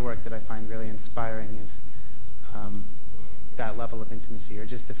points in your work that I find really inspiring is that level of intimacy, or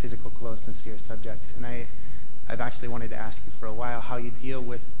just the physical closeness to your subjects. And I've actually wanted to ask you for a while how you deal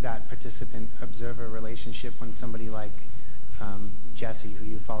with that participant-observer relationship when somebody like Jessie, who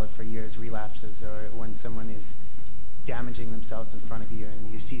you followed for years, relapses, or when someone is damaging themselves in front of you,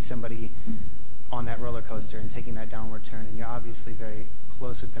 and you see somebody on that roller coaster and taking that downward turn, and you're obviously very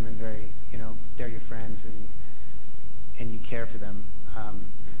close with them and very, they're your friends, and you care for them.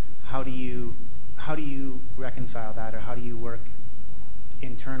 How do you reconcile that, or how do you work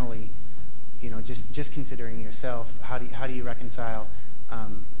internally? Just considering yourself, how do you reconcile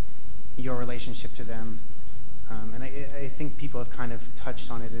your relationship to them? And I think people have kind of touched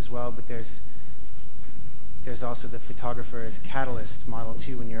on it as well, but there's also the photographer as catalyst model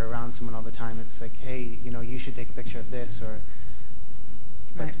too. When you're around someone all the time, it's like, hey, you should take a picture of this, or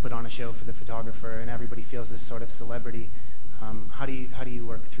let's put on a show for the photographer, and everybody feels this sort of celebrity. How do you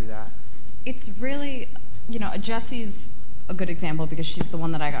work through that? It's really, Jessie's a good example because she's the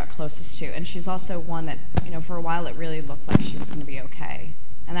one that I got closest to, and she's also one that, for a while it really looked like she was going to be okay,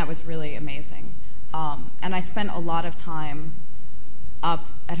 and that was really amazing. And I spent a lot of time up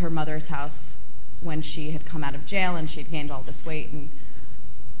at her mother's house when she had come out of jail and she'd gained all this weight, and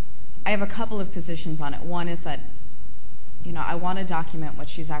I have a couple of positions on it. One is that, I want to document what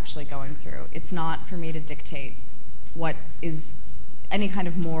she's actually going through. It's not for me to dictate what is any kind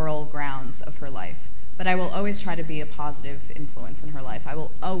of moral grounds of her life, but I will always try to be a positive influence in her life. I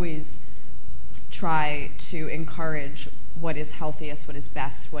will always try to encourage what is healthiest, what is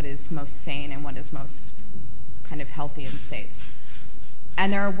best, what is most sane, and what is most kind of healthy and safe.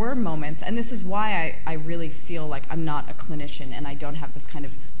 And there were moments, and this is why I really feel like I'm not a clinician and I don't have this kind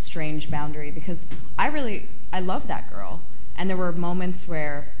of strange boundary, because I love that girl. And there were moments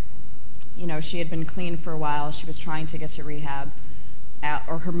where, she had been clean for a while, she was trying to get to rehab,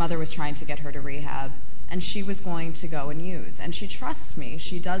 or her mother was trying to get her to rehab, and she was going to go and use. And she trusts me.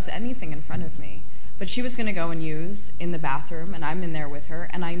 She does anything in front of me. But she was going to go and use in the bathroom, and I'm in there with her,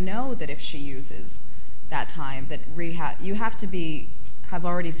 and I know that if she uses that time, that you have to have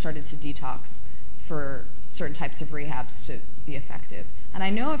already started to detox for certain types of rehabs to be effective. And I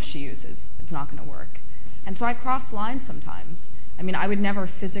know if she uses, it's not going to work. And so I cross lines sometimes. I mean, I would never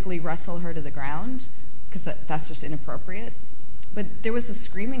physically wrestle her to the ground, because that's just inappropriate. But there was a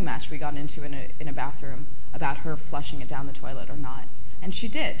screaming match we got into in a bathroom about her flushing it down the toilet or not. And she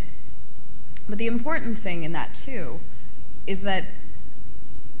did. But the important thing in that, too, is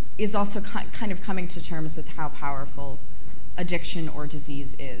also kind of coming to terms with how powerful addiction or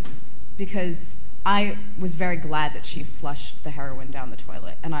disease is. Because I was very glad that she flushed the heroin down the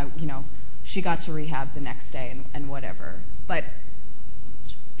toilet. And she got to rehab the next day and whatever. But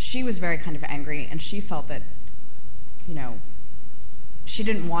she was very kind of angry, and she felt that, she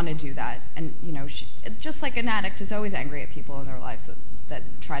didn't want to do that. And, she, just like an addict is always angry at people in their lives that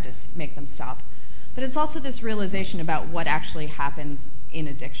try to make them stop. But it's also this realization about what actually happens in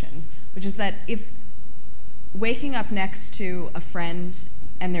addiction, which is that if waking up next to a friend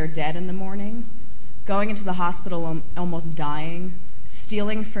and they're dead in the morning, going into the hospital almost dying,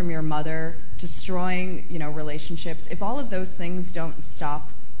 stealing from your mother, destroying, relationships, if all of those things don't stop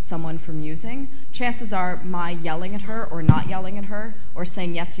someone from using, chances are my yelling at her or not yelling at her or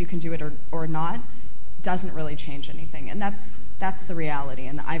saying yes you can do it or not doesn't really change anything. And that's the reality,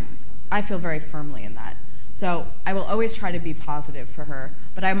 and I feel very firmly in that. So I will always try to be positive for her,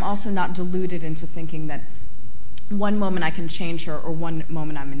 but I'm also not deluded into thinking that one moment I can change her or one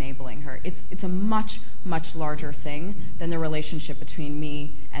moment I'm enabling her. It's a much, much larger thing than the relationship between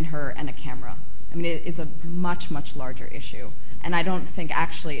me and her and a camera. I mean, it's a much, much larger issue. And I don't think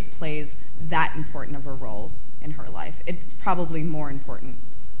actually it plays that important of a role in her life. It's probably more important,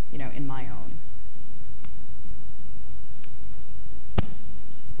 in my own.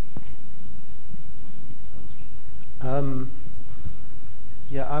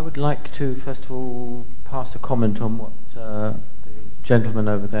 I would like to, first of all, pass a comment on what the gentleman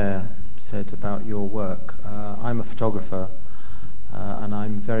over there said about your work. I'm a photographer, and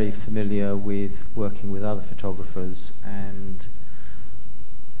I'm very familiar with working with other photographers and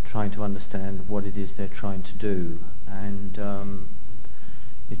trying to understand what it is they're trying to do. And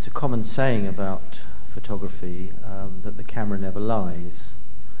it's a common saying about photography that the camera never lies.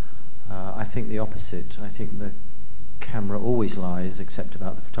 I think the opposite. I think the camera always lies, except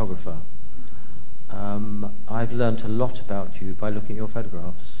about the photographer. I've learnt a lot about you by looking at your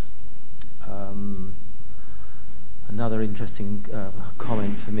photographs. Another interesting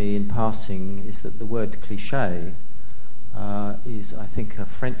comment for me in passing is that the word cliché is, I think, a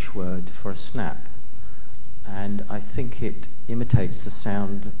French word for a snap, and I think it imitates the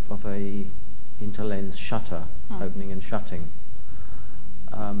sound of a interlens shutter opening and shutting.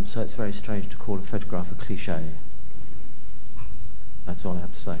 So it's very strange to call a photograph a cliché. That's all I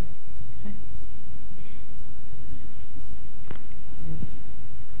have to say. Okay. Looks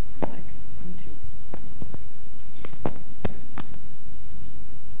like 1, 2.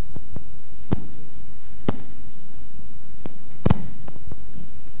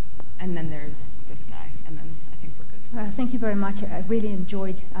 And then there's this guy, and then I think we're good. Thank you very much. I really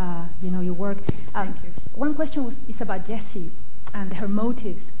enjoyed, your work. Thank you. One question is about Jessie and her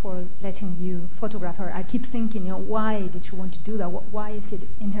motives for letting you photograph her. I keep thinking, why did she want to do that? Why is it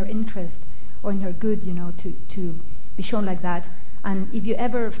in her interest or in her good, to be shown like that? And if you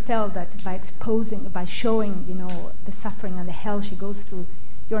ever felt that by showing, the suffering and the hell she goes through,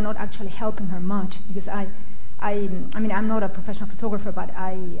 you're not actually helping her much. Because I mean, I'm not a professional photographer, but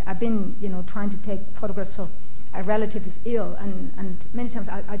I've been, trying to take photographs of a relative who's ill, and many times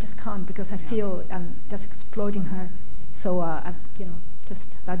I just can't because I feel I'm just exploiting her. So,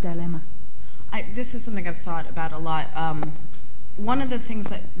 just that dilemma. This is something I've thought about a lot. One of the things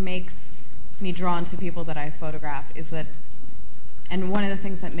that makes me drawn to people that I photograph is that, and one of the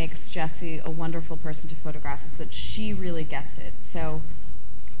things that makes Jessie a wonderful person to photograph is that she really gets it. So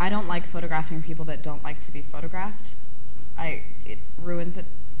I don't like photographing people that don't like to be photographed. It ruins it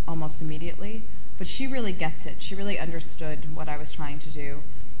almost immediately. But she really gets it. She really understood what I was trying to do.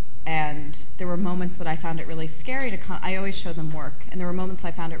 And there were moments that I found it really scary to come. I always show them work, and there were moments I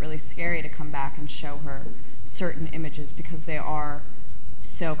found it really scary to come back and show her certain images because they are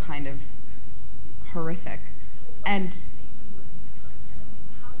so kind of horrific. And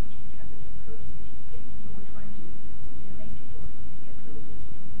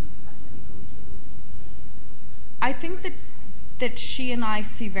I think that she and I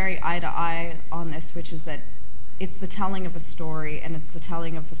see very eye to eye on this, which is that it's the telling of a story, and it's the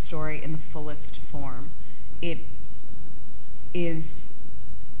telling of a story in the fullest form. it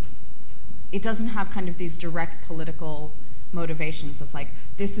doesn't have kind of these direct political motivations of like,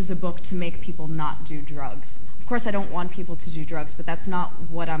 this is a book to make people not do drugs. Of course, I don't want people to do drugs, but that's not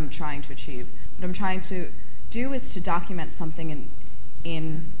what I'm trying to achieve. What I'm trying to do is to document something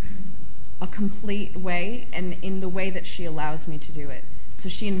in a complete way and in the way that she allows me to do it. So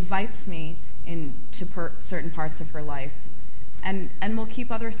she invites me into certain parts of her life, and we'll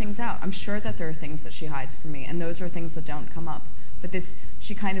keep other things out. I'm sure that there are things that she hides from me, and those are things that don't come up. But this,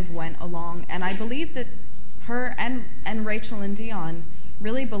 she kind of went along, and I believe that her and Rachel and Dion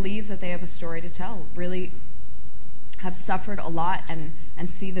really believe that they have a story to tell, really have suffered a lot and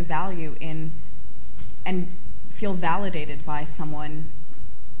see the value in and feel validated by someone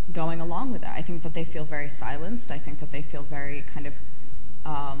going along with it. I think that they feel very silenced. I think that they feel very kind of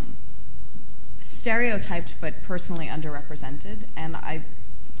stereotyped but personally underrepresented. And I've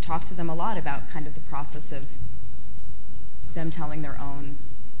talked to them a lot about kind of the process of them telling their own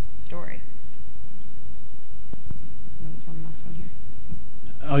story. There was one last one here.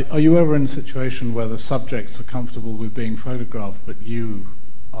 Are you ever in a situation where the subjects are comfortable with being photographed, but you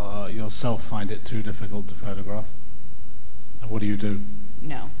yourself find it too difficult to photograph? And what do you do?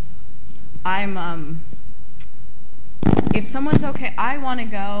 No. If someone's okay, I want to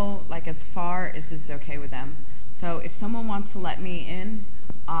go like as far as is okay with them. So if someone wants to let me in,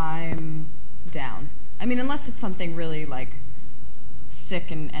 I'm down. I mean, unless it's something really like sick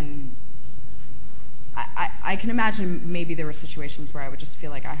and I can imagine maybe there were situations where I would just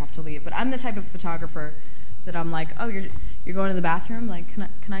feel like I have to leave. But I'm the type of photographer that I'm like, oh, you're going to the bathroom? Like,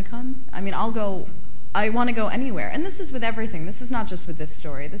 can I come? I mean, I want to go anywhere. And this is with everything. This is not just with this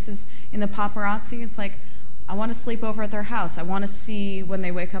story. This is in the paparazzi. It's like, I want to sleep over at their house. I want to see when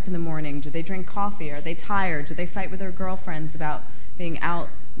they wake up in the morning. Do they drink coffee? Are they tired? Do they fight with their girlfriends about being out,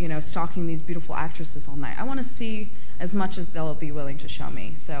 stalking these beautiful actresses all night? I want to see as much as they'll be willing to show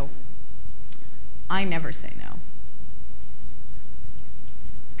me. So I never say no.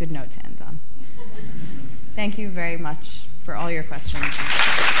 It's a good note to end on. Thank you very much for all your questions.